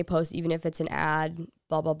everything they post, even if it's an ad,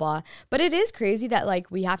 blah, blah, blah. But it is crazy that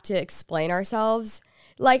like we have to explain ourselves.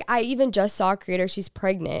 Like I even just saw a creator, she's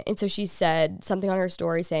pregnant. And so she said something on her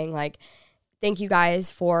story saying like, thank you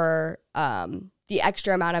guys for the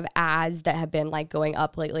extra amount of ads that have been like going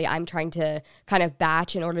up lately. I'm trying to kind of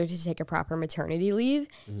batch in order to take a proper maternity leave.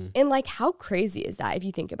 Mm-hmm. And like, how crazy is that if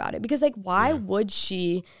you think about it? Because like, why would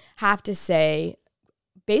she have to say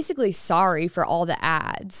basically sorry for all the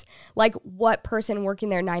ads? Like what person working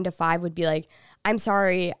there 9 to 5 would be like, I'm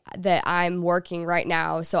sorry that I'm working right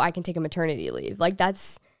now so I can take a maternity leave. Like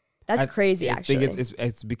that's crazy, actually. I think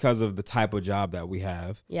it's because of the type of job that we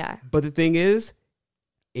have. Yeah. But the thing is,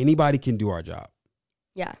 anybody can do our job.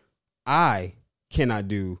 Yeah. I cannot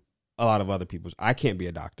do a lot of other people's. I can't be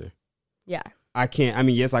a doctor. Yeah. I can't. I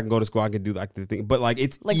mean, yes, I can go to school. I can do like the thing. But like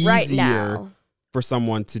it's like easier right now for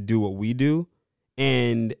someone to do what we do.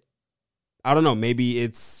 And I don't know, maybe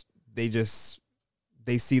it's they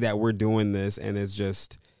see that we're doing this and it's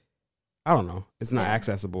just, I don't know. It's not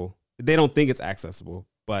accessible. They don't think it's accessible,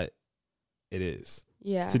 but it is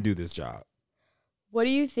to do this job. What do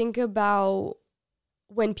you think about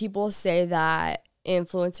when people say that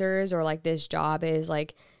influencers or like this job is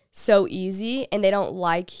like so easy and they don't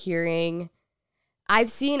like hearing, I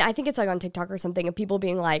think it's like on TikTok or something of people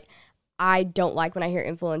being like, I don't like when I hear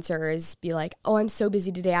influencers be like, oh, I'm so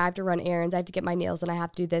busy today. I have to run errands. I have to get my nails done. I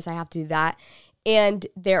have to do this. I have to do that. And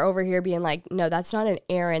they're over here being like, no, that's not an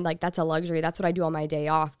errand. Like, that's a luxury. That's what I do on my day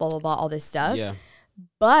off, blah, blah, blah, all this stuff. Yeah.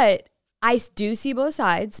 But I do see both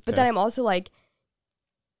sides. But then I'm also like,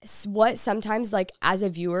 what sometimes, like, as a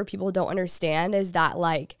viewer, people don't understand is that,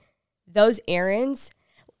 like, those errands.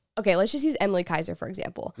 Okay, let's just use Emily Kaiser, for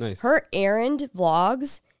example. Nice. Her errand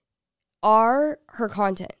vlogs are her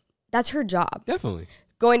content. That's her job. Definitely.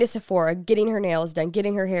 Going to Sephora, getting her nails done,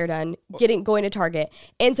 getting her hair done, going to Target.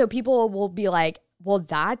 And so people will be like, well,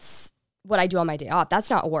 that's what I do on my day off. That's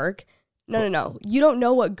not work. No. You don't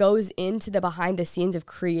know what goes into the behind the scenes of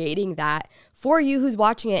creating that for you who's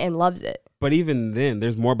watching it and loves it. But even then,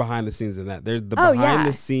 there's more behind the scenes than that. There's the behind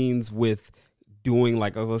the scenes with doing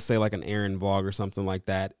like, let's say like an errand vlog or something like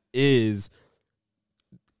that is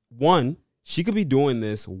one, she could be doing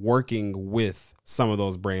this working with some of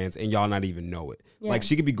those brands and y'all not even know it. Yeah. Like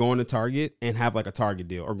she could be going to Target and have like a Target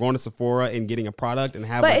deal or going to Sephora and getting a product and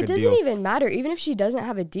have like a deal. But it doesn't even matter. Even if she doesn't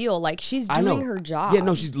have a deal, like she's doing her job. Yeah,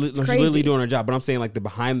 no, she's literally doing her job. But I'm saying like the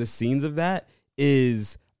behind the scenes of that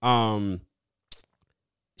is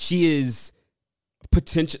she is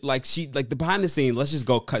potential like the behind the scenes, let's just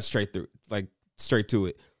go cut straight to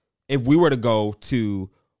it. If we were to go to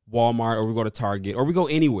Walmart or we go to Target or we go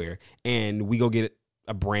anywhere and we go get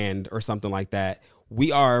a brand or something like that,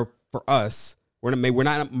 we are, for us,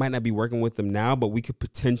 might not be working with them now, but we could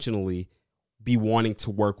potentially be wanting to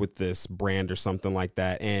work with this brand or something like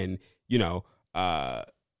that. And, you know,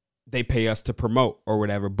 they pay us to promote or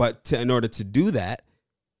whatever. But in order to do that,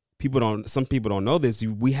 some people don't know this.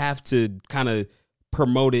 We have to kind of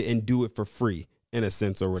promote it and do it for free in a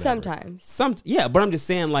sense or whatever. Sometimes. Yeah, but I'm just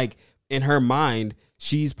saying, like, in her mind,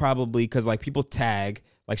 she's probably, because like people tag,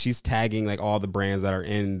 like she's tagging like all the brands that are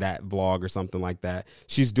in that vlog or something like that.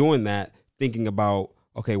 She's doing that thinking about,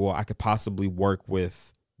 okay, well, I could possibly work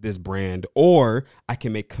with this brand or I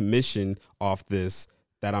can make commission off this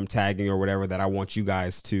that I'm tagging or whatever that I want you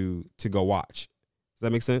guys to go watch. Does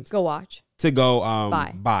that make sense? Go watch. To go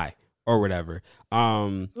buy or whatever.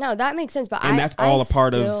 No, that makes sense. But that's all a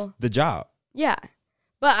part of the job. Yeah.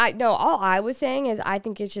 But all I was saying is I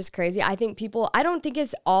think it's just crazy. I don't think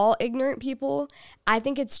it's all ignorant people. I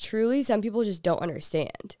think it's truly some people just don't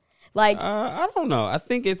understand. Like, I don't know. I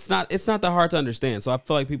think it's not that hard to understand. So I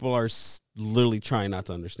feel like people are literally trying not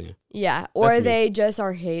to understand. Yeah. Or they just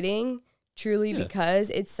are hating truly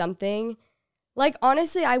because it's something like,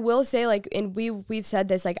 honestly, I will say, like, and we've said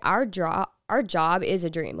this, like, our job is a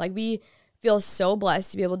dream. Like, we feel so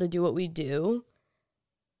blessed to be able to do what we do.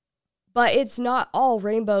 But it's not all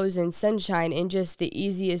rainbows and sunshine and just the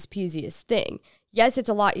easiest peasiest thing. Yes, it's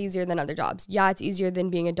a lot easier than other jobs. Yeah, it's easier than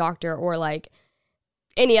being a doctor or like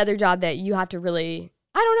any other job that you have to really,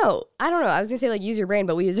 I don't know. I was going to say like use your brain,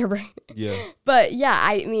 but we use our brain. Yeah. But yeah,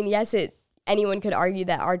 I mean, yes, anyone could argue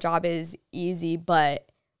that our job is easy, but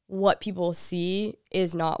what people see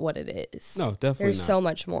is not what it is. No, definitely There's not. so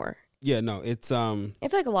much more. Yeah, no, it's I feel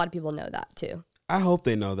like a lot of people know that too. I hope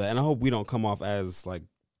they know that, and I hope we don't come off as like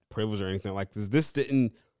privilege or anything like this. This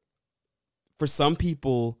didn't, for some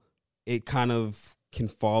people, it kind of can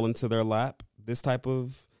fall into their lap, this type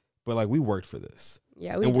of, but like we worked for this.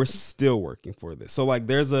 Yeah, we're still working for this. So like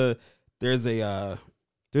there's a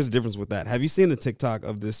difference with that. Have you seen the TikTok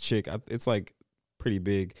of this chick? It's like pretty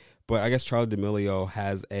big, but I guess Charli D'Amelio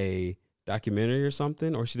has a documentary or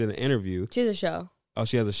something, or she did an interview. She has a show. Oh,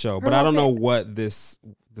 she has a show, but I don't know what this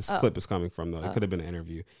clip is coming from though. It could have been an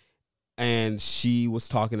interview. And she was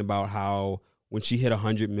talking about how when she hit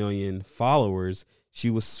 100 million followers, she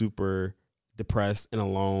was super depressed and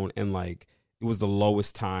alone, and like it was the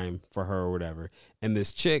lowest time for her or whatever. And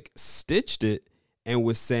this chick stitched it and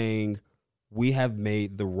was saying, we have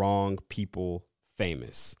made the wrong people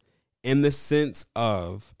famous, in the sense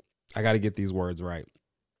of, I got to get these words right.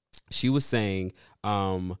 She was saying,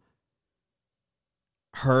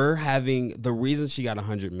 her having the reason she got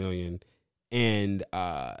 100 million and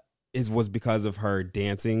was because of her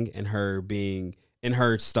dancing and her being and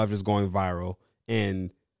her stuff just going viral,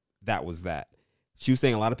 and that was that. She was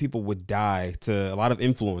saying a lot of people would die a lot of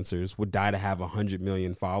influencers would die to have 100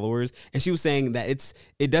 million followers, and she was saying that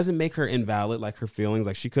it doesn't make her invalid, like her feelings,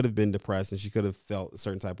 like she could have been depressed and she could have felt a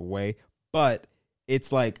certain type of way, but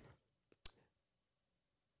it's like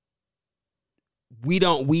we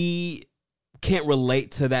can't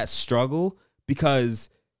relate to that struggle because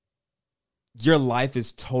your life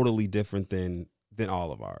is totally different than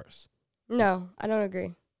all of ours. No, I don't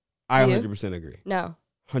agree. I 100% agree. No.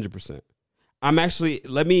 100%. I'm actually,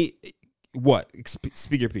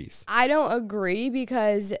 speak your piece. I don't agree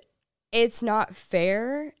because it's not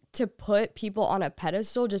fair to put people on a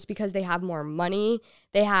pedestal just because they have more money,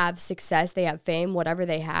 they have success, they have fame, whatever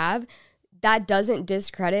they have. That doesn't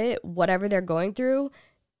discredit whatever they're going through.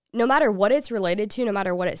 No matter what it's related to, no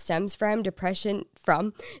matter what it stems from, depression,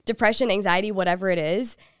 anxiety, whatever it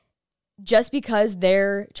is, just because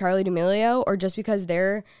they're Charli D'Amelio or just because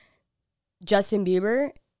they're Justin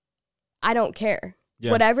Bieber, I don't care.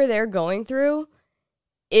 Yeah. Whatever they're going through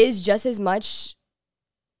is just as much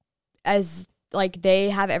as like they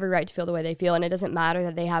have every right to feel the way they feel, and it doesn't matter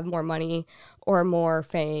that they have more money or more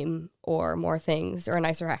fame or more things or a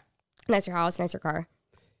nicer house, nicer car.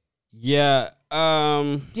 Yeah.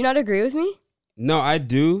 Do you not agree with me? No, I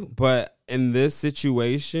do, but in this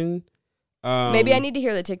situation, maybe I need to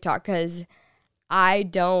hear the TikTok because I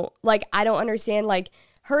don't understand, like,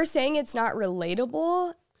 her saying it's not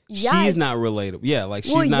relatable. Yeah, she's not relatable. Yeah, like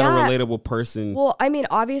she's not a relatable person. Well, I mean,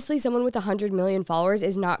 obviously someone with 100 million followers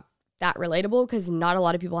is not that relatable because not a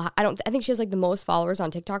lot of people I think she has like the most followers on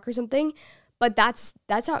TikTok or something, but that's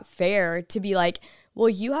not fair to be like, well,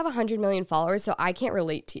 you have 100 million followers, so I can't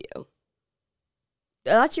relate to you.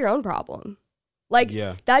 That's your own problem. Like,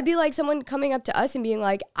 that'd be like someone coming up to us and being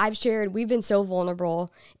like, we've been so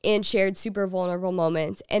vulnerable and shared super vulnerable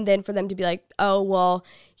moments. And then for them to be like, oh, well,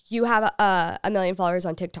 you have a million followers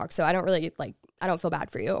on TikTok, so I don't really, like, I don't feel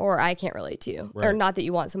bad for you, or I can't relate to you. Right. Or not that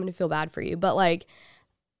you want someone to feel bad for you, but like,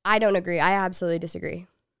 I don't agree. I absolutely disagree.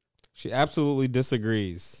 She absolutely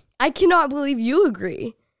disagrees. I cannot believe you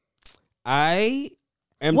agree. I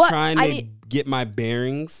am trying to get my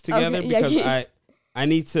bearings together because I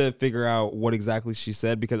need to figure out what exactly she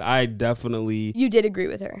said, because I definitely... You did agree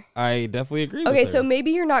with her. I definitely agree with her. Okay, so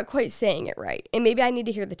maybe you're not quite saying it right, and maybe I need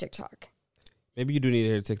to hear the TikTok. Maybe you do need to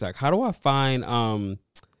hear the TikTok. How do I find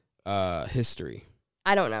history?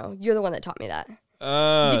 I don't know. You're the one that taught me that.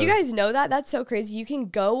 Did you guys know that? That's so crazy. You can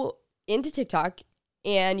go into TikTok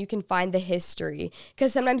and you can find the history,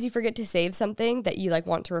 because sometimes you forget to save something that you like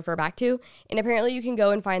want to refer back to, and apparently you can go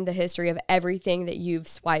and find the history of everything that you've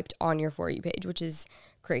swiped on your For You page, which is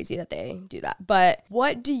crazy that they do that. But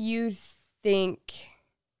what do you think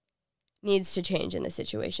needs to change in this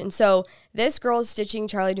situation. So this girl's stitching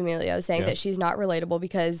Charli D'Amelio, saying that she's not relatable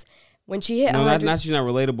because when she hit 100... not she's not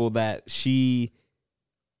relatable, that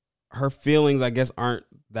her feelings, I guess, aren't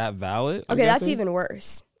that valid. Okay, that's even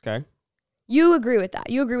worse. Okay. You agree with that.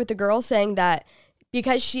 You agree with the girl saying that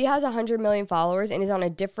because she has 100 million followers and is on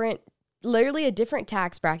literally a different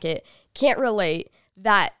tax bracket, can't relate,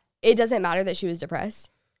 that it doesn't matter that she was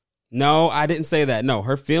depressed? No, I didn't say that. No,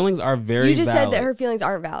 her feelings are very valid. You just said that her feelings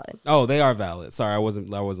aren't valid. Oh, they are valid. Sorry, I wasn't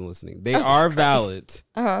listening. They are valid.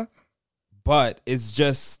 Uh-huh. But it's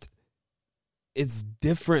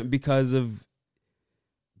different because of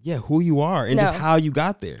who you are and just how you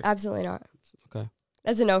got there. Absolutely not. Okay.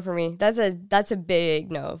 That's a no for me. That's a big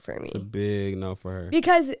no for me. It's a big no for her.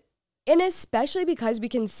 Especially because we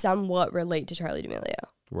can somewhat relate to Charli D'Amelio.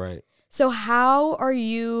 Right. So how are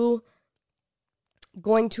you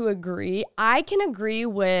going to agree? I can agree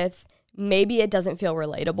with maybe it doesn't feel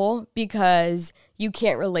relatable because you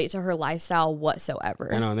can't relate to her lifestyle whatsoever.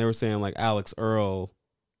 I know, and they were saying like Alex Earl,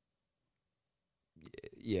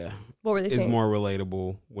 what were they saying? Is more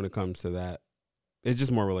relatable when it comes to that. It's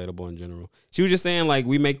just more relatable in general. She was just saying like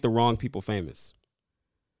we make the wrong people famous.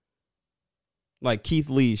 Like Keith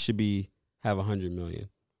Lee should have 100 million.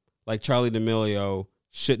 Like Charli D'Amelio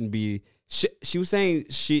shouldn't be. She was saying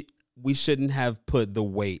we shouldn't have put the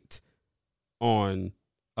weight on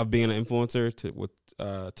of being an influencer to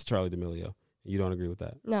Charli D'Amelio. You don't agree with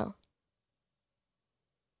that? No.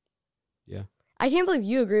 Yeah. I can't believe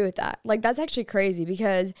you agree with that. Like, that's actually crazy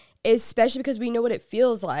especially because we know what it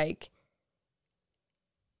feels like.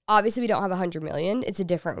 Obviously, we don't have 100 million. It's a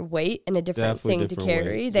different weight and a different thing to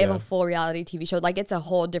carry. They have a full reality TV show. Like, it's a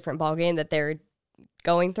whole different ballgame that they're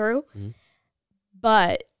going through. Mm-hmm.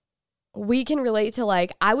 But we can relate to,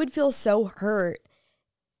 like, I would feel so hurt.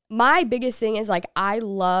 My biggest thing is, like, I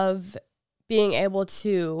love being able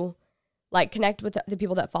to, like, connect with the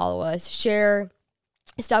people that follow us, share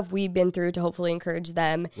stuff we've been through to hopefully encourage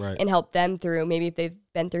them and help them through, maybe if they've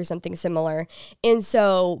been through something similar. And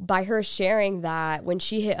so by her sharing that when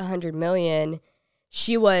she hit 100 million,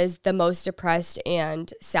 she was the most depressed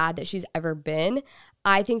and sad that she's ever been.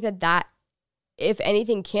 I think that if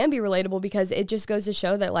anything can be relatable, because it just goes to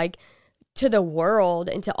show that, like, to the world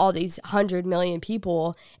and to all these 100 million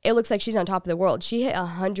people, it looks like she's on top of the world. She hit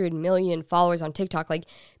 100 million followers on TikTok. Like,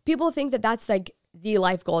 people think that that's like the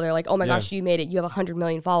life goal. They're like, oh my gosh, you made it. You have 100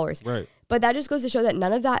 million followers. Right. But that just goes to show that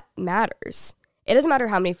none of that matters. It doesn't matter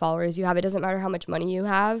how many followers you have. It doesn't matter how much money you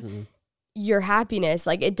have. Mm-hmm. Your happiness,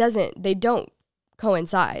 like, they don't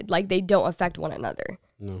coincide. Like, they don't affect one another.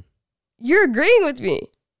 No. You're agreeing with me.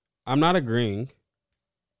 I'm not agreeing.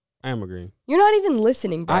 I am agreeing. You're not even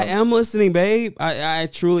listening, bro. I am listening, babe. I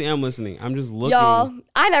truly am listening. I'm just looking. Y'all,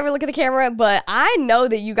 I never look at the camera, but I know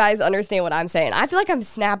that you guys understand what I'm saying. I feel like I'm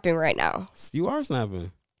snapping right now. You are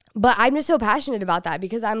snapping. But I'm just so passionate about that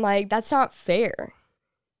because I'm like, that's not fair.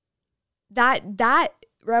 That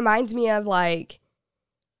reminds me of, like,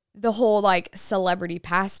 the whole, like, celebrity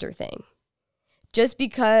pastor thing. Just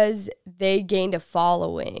because they gained a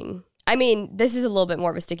following. I mean, this is a little bit more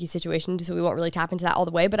of a sticky situation, so we won't really tap into that all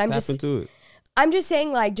the way, but I'm just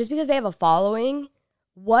saying, like, just because they have a following,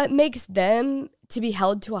 what makes them to be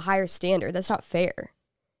held to a higher standard? That's not fair.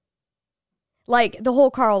 Like, the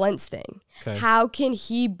whole Carl Lentz thing. Okay. How can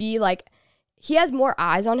he be, like, he has more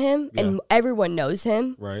eyes on him and everyone knows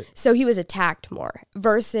him. Right. So he was attacked more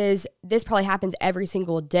versus this probably happens every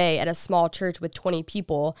single day at a small church with 20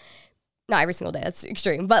 people. Not every single day, that's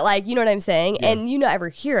extreme, but, like, you know what I'm saying? Yeah. And you never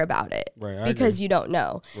hear about it because you don't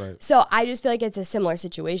know. Right. So I just feel like it's a similar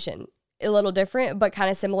situation. A little different, but kind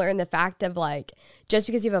of similar in the fact of, like, just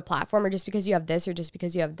because you have a platform or just because you have this or just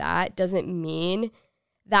because you have that doesn't mean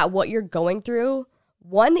that what you're going through,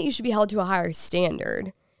 one, that you should be held to a higher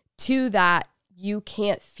standard, two, that you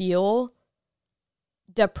can't feel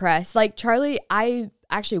depressed. Like, Charli, I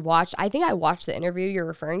think I watched the interview you're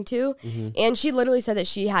referring to, and she literally said that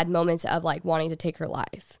she had moments of, like, wanting to take her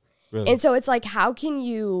life. Really? And so it's like, how can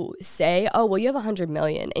you say, oh, well, you have 100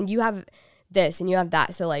 million and you have this and you have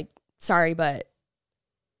that, so, like, sorry, but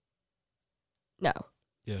no.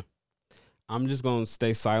 Yeah. I'm just going to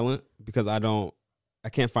stay silent because I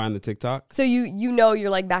can't find the TikTok. So you're,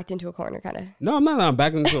 like, backed into a corner kind of. No, I'm not. I'm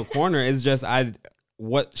backed into a corner. It's just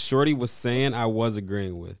what Shorty was saying, I was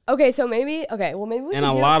agreeing with. Okay, so maybe we and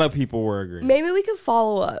a lot of people were agreeing. Maybe we could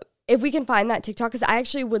follow up if we can find that TikTok, because I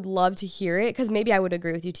actually would love to hear it, because maybe I would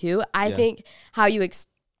agree with you too. I think how you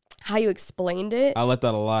explained it, I left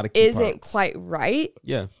out a lot of key isn't parts. Quite right.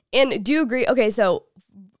 Yeah. And do you agree? Okay, so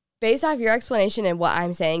based off your explanation and what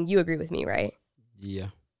I'm saying, you agree with me, right? Yeah.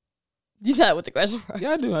 You said that with the question.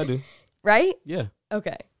 Yeah, I do. Right? Yeah.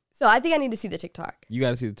 Okay. So I think I need to see the TikTok. You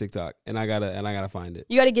got to see the TikTok, and I gotta find it.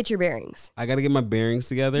 You got to get your bearings. I got to get my bearings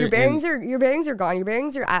together. Your bearings are gone. Your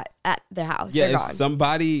bearings are at the house. Yeah, They're if gone.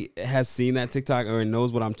 somebody has seen that TikTok or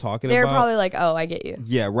knows what I'm talking They're about, probably like, "Oh, I get you."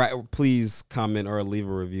 Yeah, right. Please comment or leave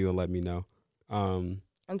a review and let me know. I'm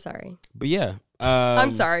sorry. But yeah,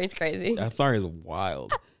 I'm sorry. It's crazy. I'm sorry. It's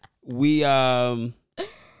wild. We yeah.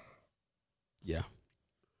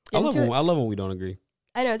 I love when we don't agree.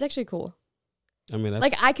 I know, it's actually cool. I mean, that's,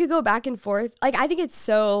 like I could go back and forth. Like I think it's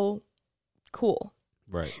so cool.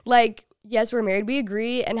 Right. Like yes, we're married. We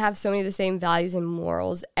agree and have so many of the same values and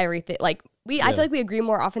morals. Everything. Like I feel like we agree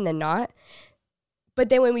more often than not. But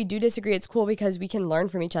then when we do disagree, it's cool because we can learn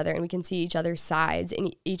from each other and we can see each other's sides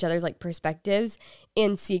and each other's like perspectives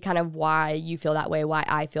and see kind of why you feel that way, why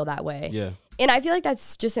I feel that way. Yeah. And I feel like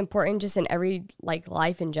that's just important just in every like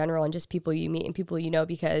life in general and just people you meet and people you know,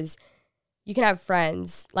 because you can have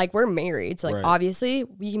friends, like we're married. So like obviously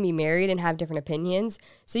we can be married and have different opinions.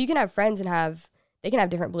 So you can have friends and they can have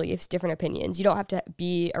different beliefs, different opinions. You don't have to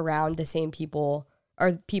be around the same people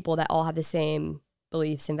or people that all have the same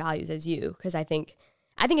beliefs and values as you. Cause I think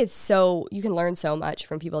it's so, you can learn so much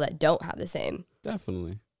from people that don't have the same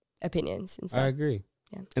definitely opinions and stuff. I agree.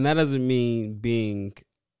 Yeah. And that doesn't mean being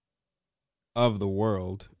of the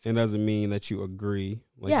world. It doesn't mean that you agree,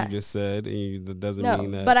 like you just said. And it doesn't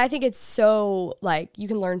mean that. But I think it's so, like, you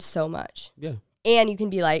can learn so much. Yeah. And you can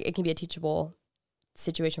be like, it can be a teachable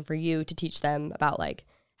situation for you to teach them about, like,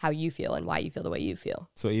 how you feel and why you feel the way you feel.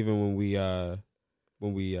 So even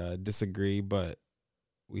when we disagree, but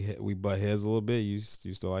we butt heads a little bit, you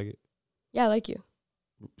still like it? Yeah, I like you.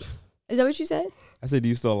 Is that what you said? I said, do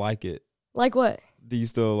you still like it? Like what? Do you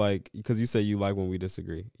still like, because you say you like when we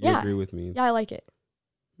disagree. You agree with me. Yeah, I like it.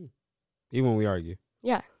 Even when we argue.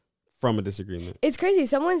 Yeah. From a disagreement. It's crazy.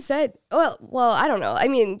 Someone said, well, I don't know. I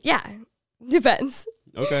mean, yeah, depends.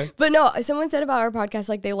 Okay. But no, someone said about our podcast,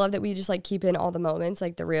 like they love that we just like keep in all the moments,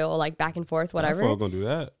 like the real, like back and forth, whatever. I'm gonna do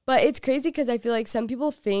that. But it's crazy because I feel like some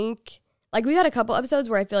people think, like we've had a couple episodes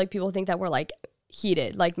where I feel like people think that we're like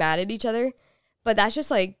heated, like mad at each other. But that's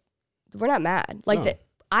just like, we're not mad. Like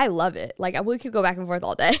I love it. Like we could go back and forth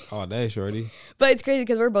all day. All day, shorty. But it's crazy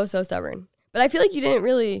because we're both so stubborn. But I feel like you didn't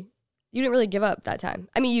really give up that time.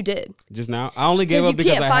 I mean, you did. Just now? I only gave up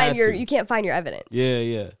because I had to. You can't find your evidence.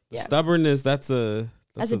 Yeah. Stubbornness, that's a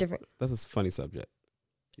funny subject.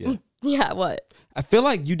 Yeah. Yeah, what? I feel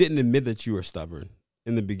like you didn't admit that you were stubborn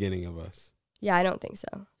in the beginning of us. Yeah, I don't think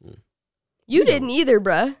so. You didn't either,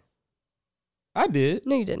 bruh. I did.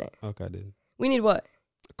 No, you didn't. Okay, I didn't. We need what?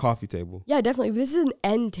 A coffee table. Yeah, definitely. This is an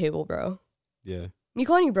end table, bro. Yeah. Me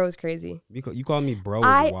calling you bro is crazy. You calling me bro is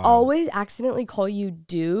I wild. always accidentally call you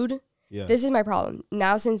dude. Yeah. This is my problem.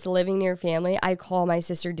 Now, since living near family, I call my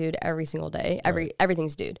sister dude every single day.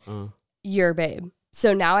 Everything's dude. You're babe.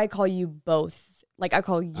 So now I call you both. Like I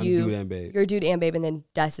call you dude and babe. You're dude and babe, and then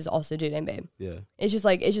Des is also dude and babe. Yeah. It's just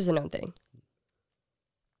a known thing.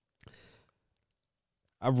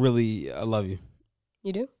 I love you.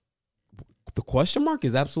 You do? The question mark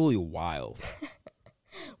is absolutely wild.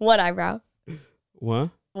 One eyebrow.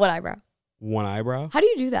 What? One eyebrow. One eyebrow? How do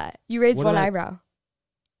you do that? You raise one eyebrow.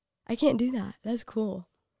 I can't do that. That's cool.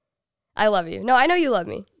 I love you. No, I know you love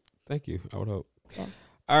me. Thank you. I would hope. Yeah.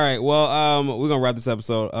 All right. Well, we're gonna wrap this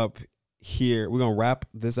episode up here. We're gonna wrap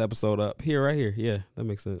this episode up here, right here. Yeah, that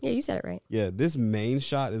makes sense. Yeah, you said it right. Yeah, this main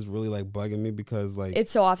shot is really like bugging me because like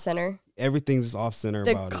it's so off center. Everything's just off center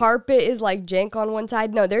about it. The carpet is like jank on one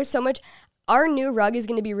side. No, there's so much. Our new rug is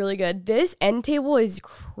gonna be really good. This end table is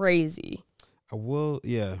crazy.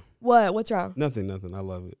 Yeah. What? What's wrong? Nothing. I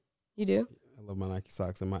love it. You do? I love my Nike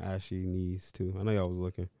socks and my ashy knees too. I know y'all was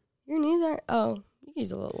looking. Your knees aren't. Oh, you can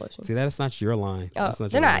use a little lotion. See, that's not your line. Oh,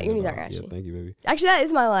 not they're not. Your knees aren't ashy. Yeah, thank you, baby. Actually, that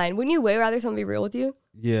is my line. Wouldn't you way rather someone be real with you?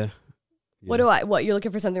 Yeah. What, you're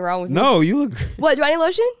looking for something wrong with me? No, you look. What, do I need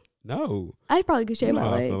lotion? No. I probably could shave my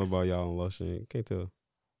legs. I feel about y'all on lotion. Can't tell.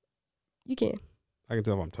 You can. I can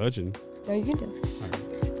tell if I'm touching. No, you can tell.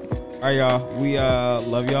 All right, y'all. We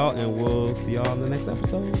love y'all, and we'll see y'all in the next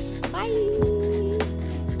episode. Bye.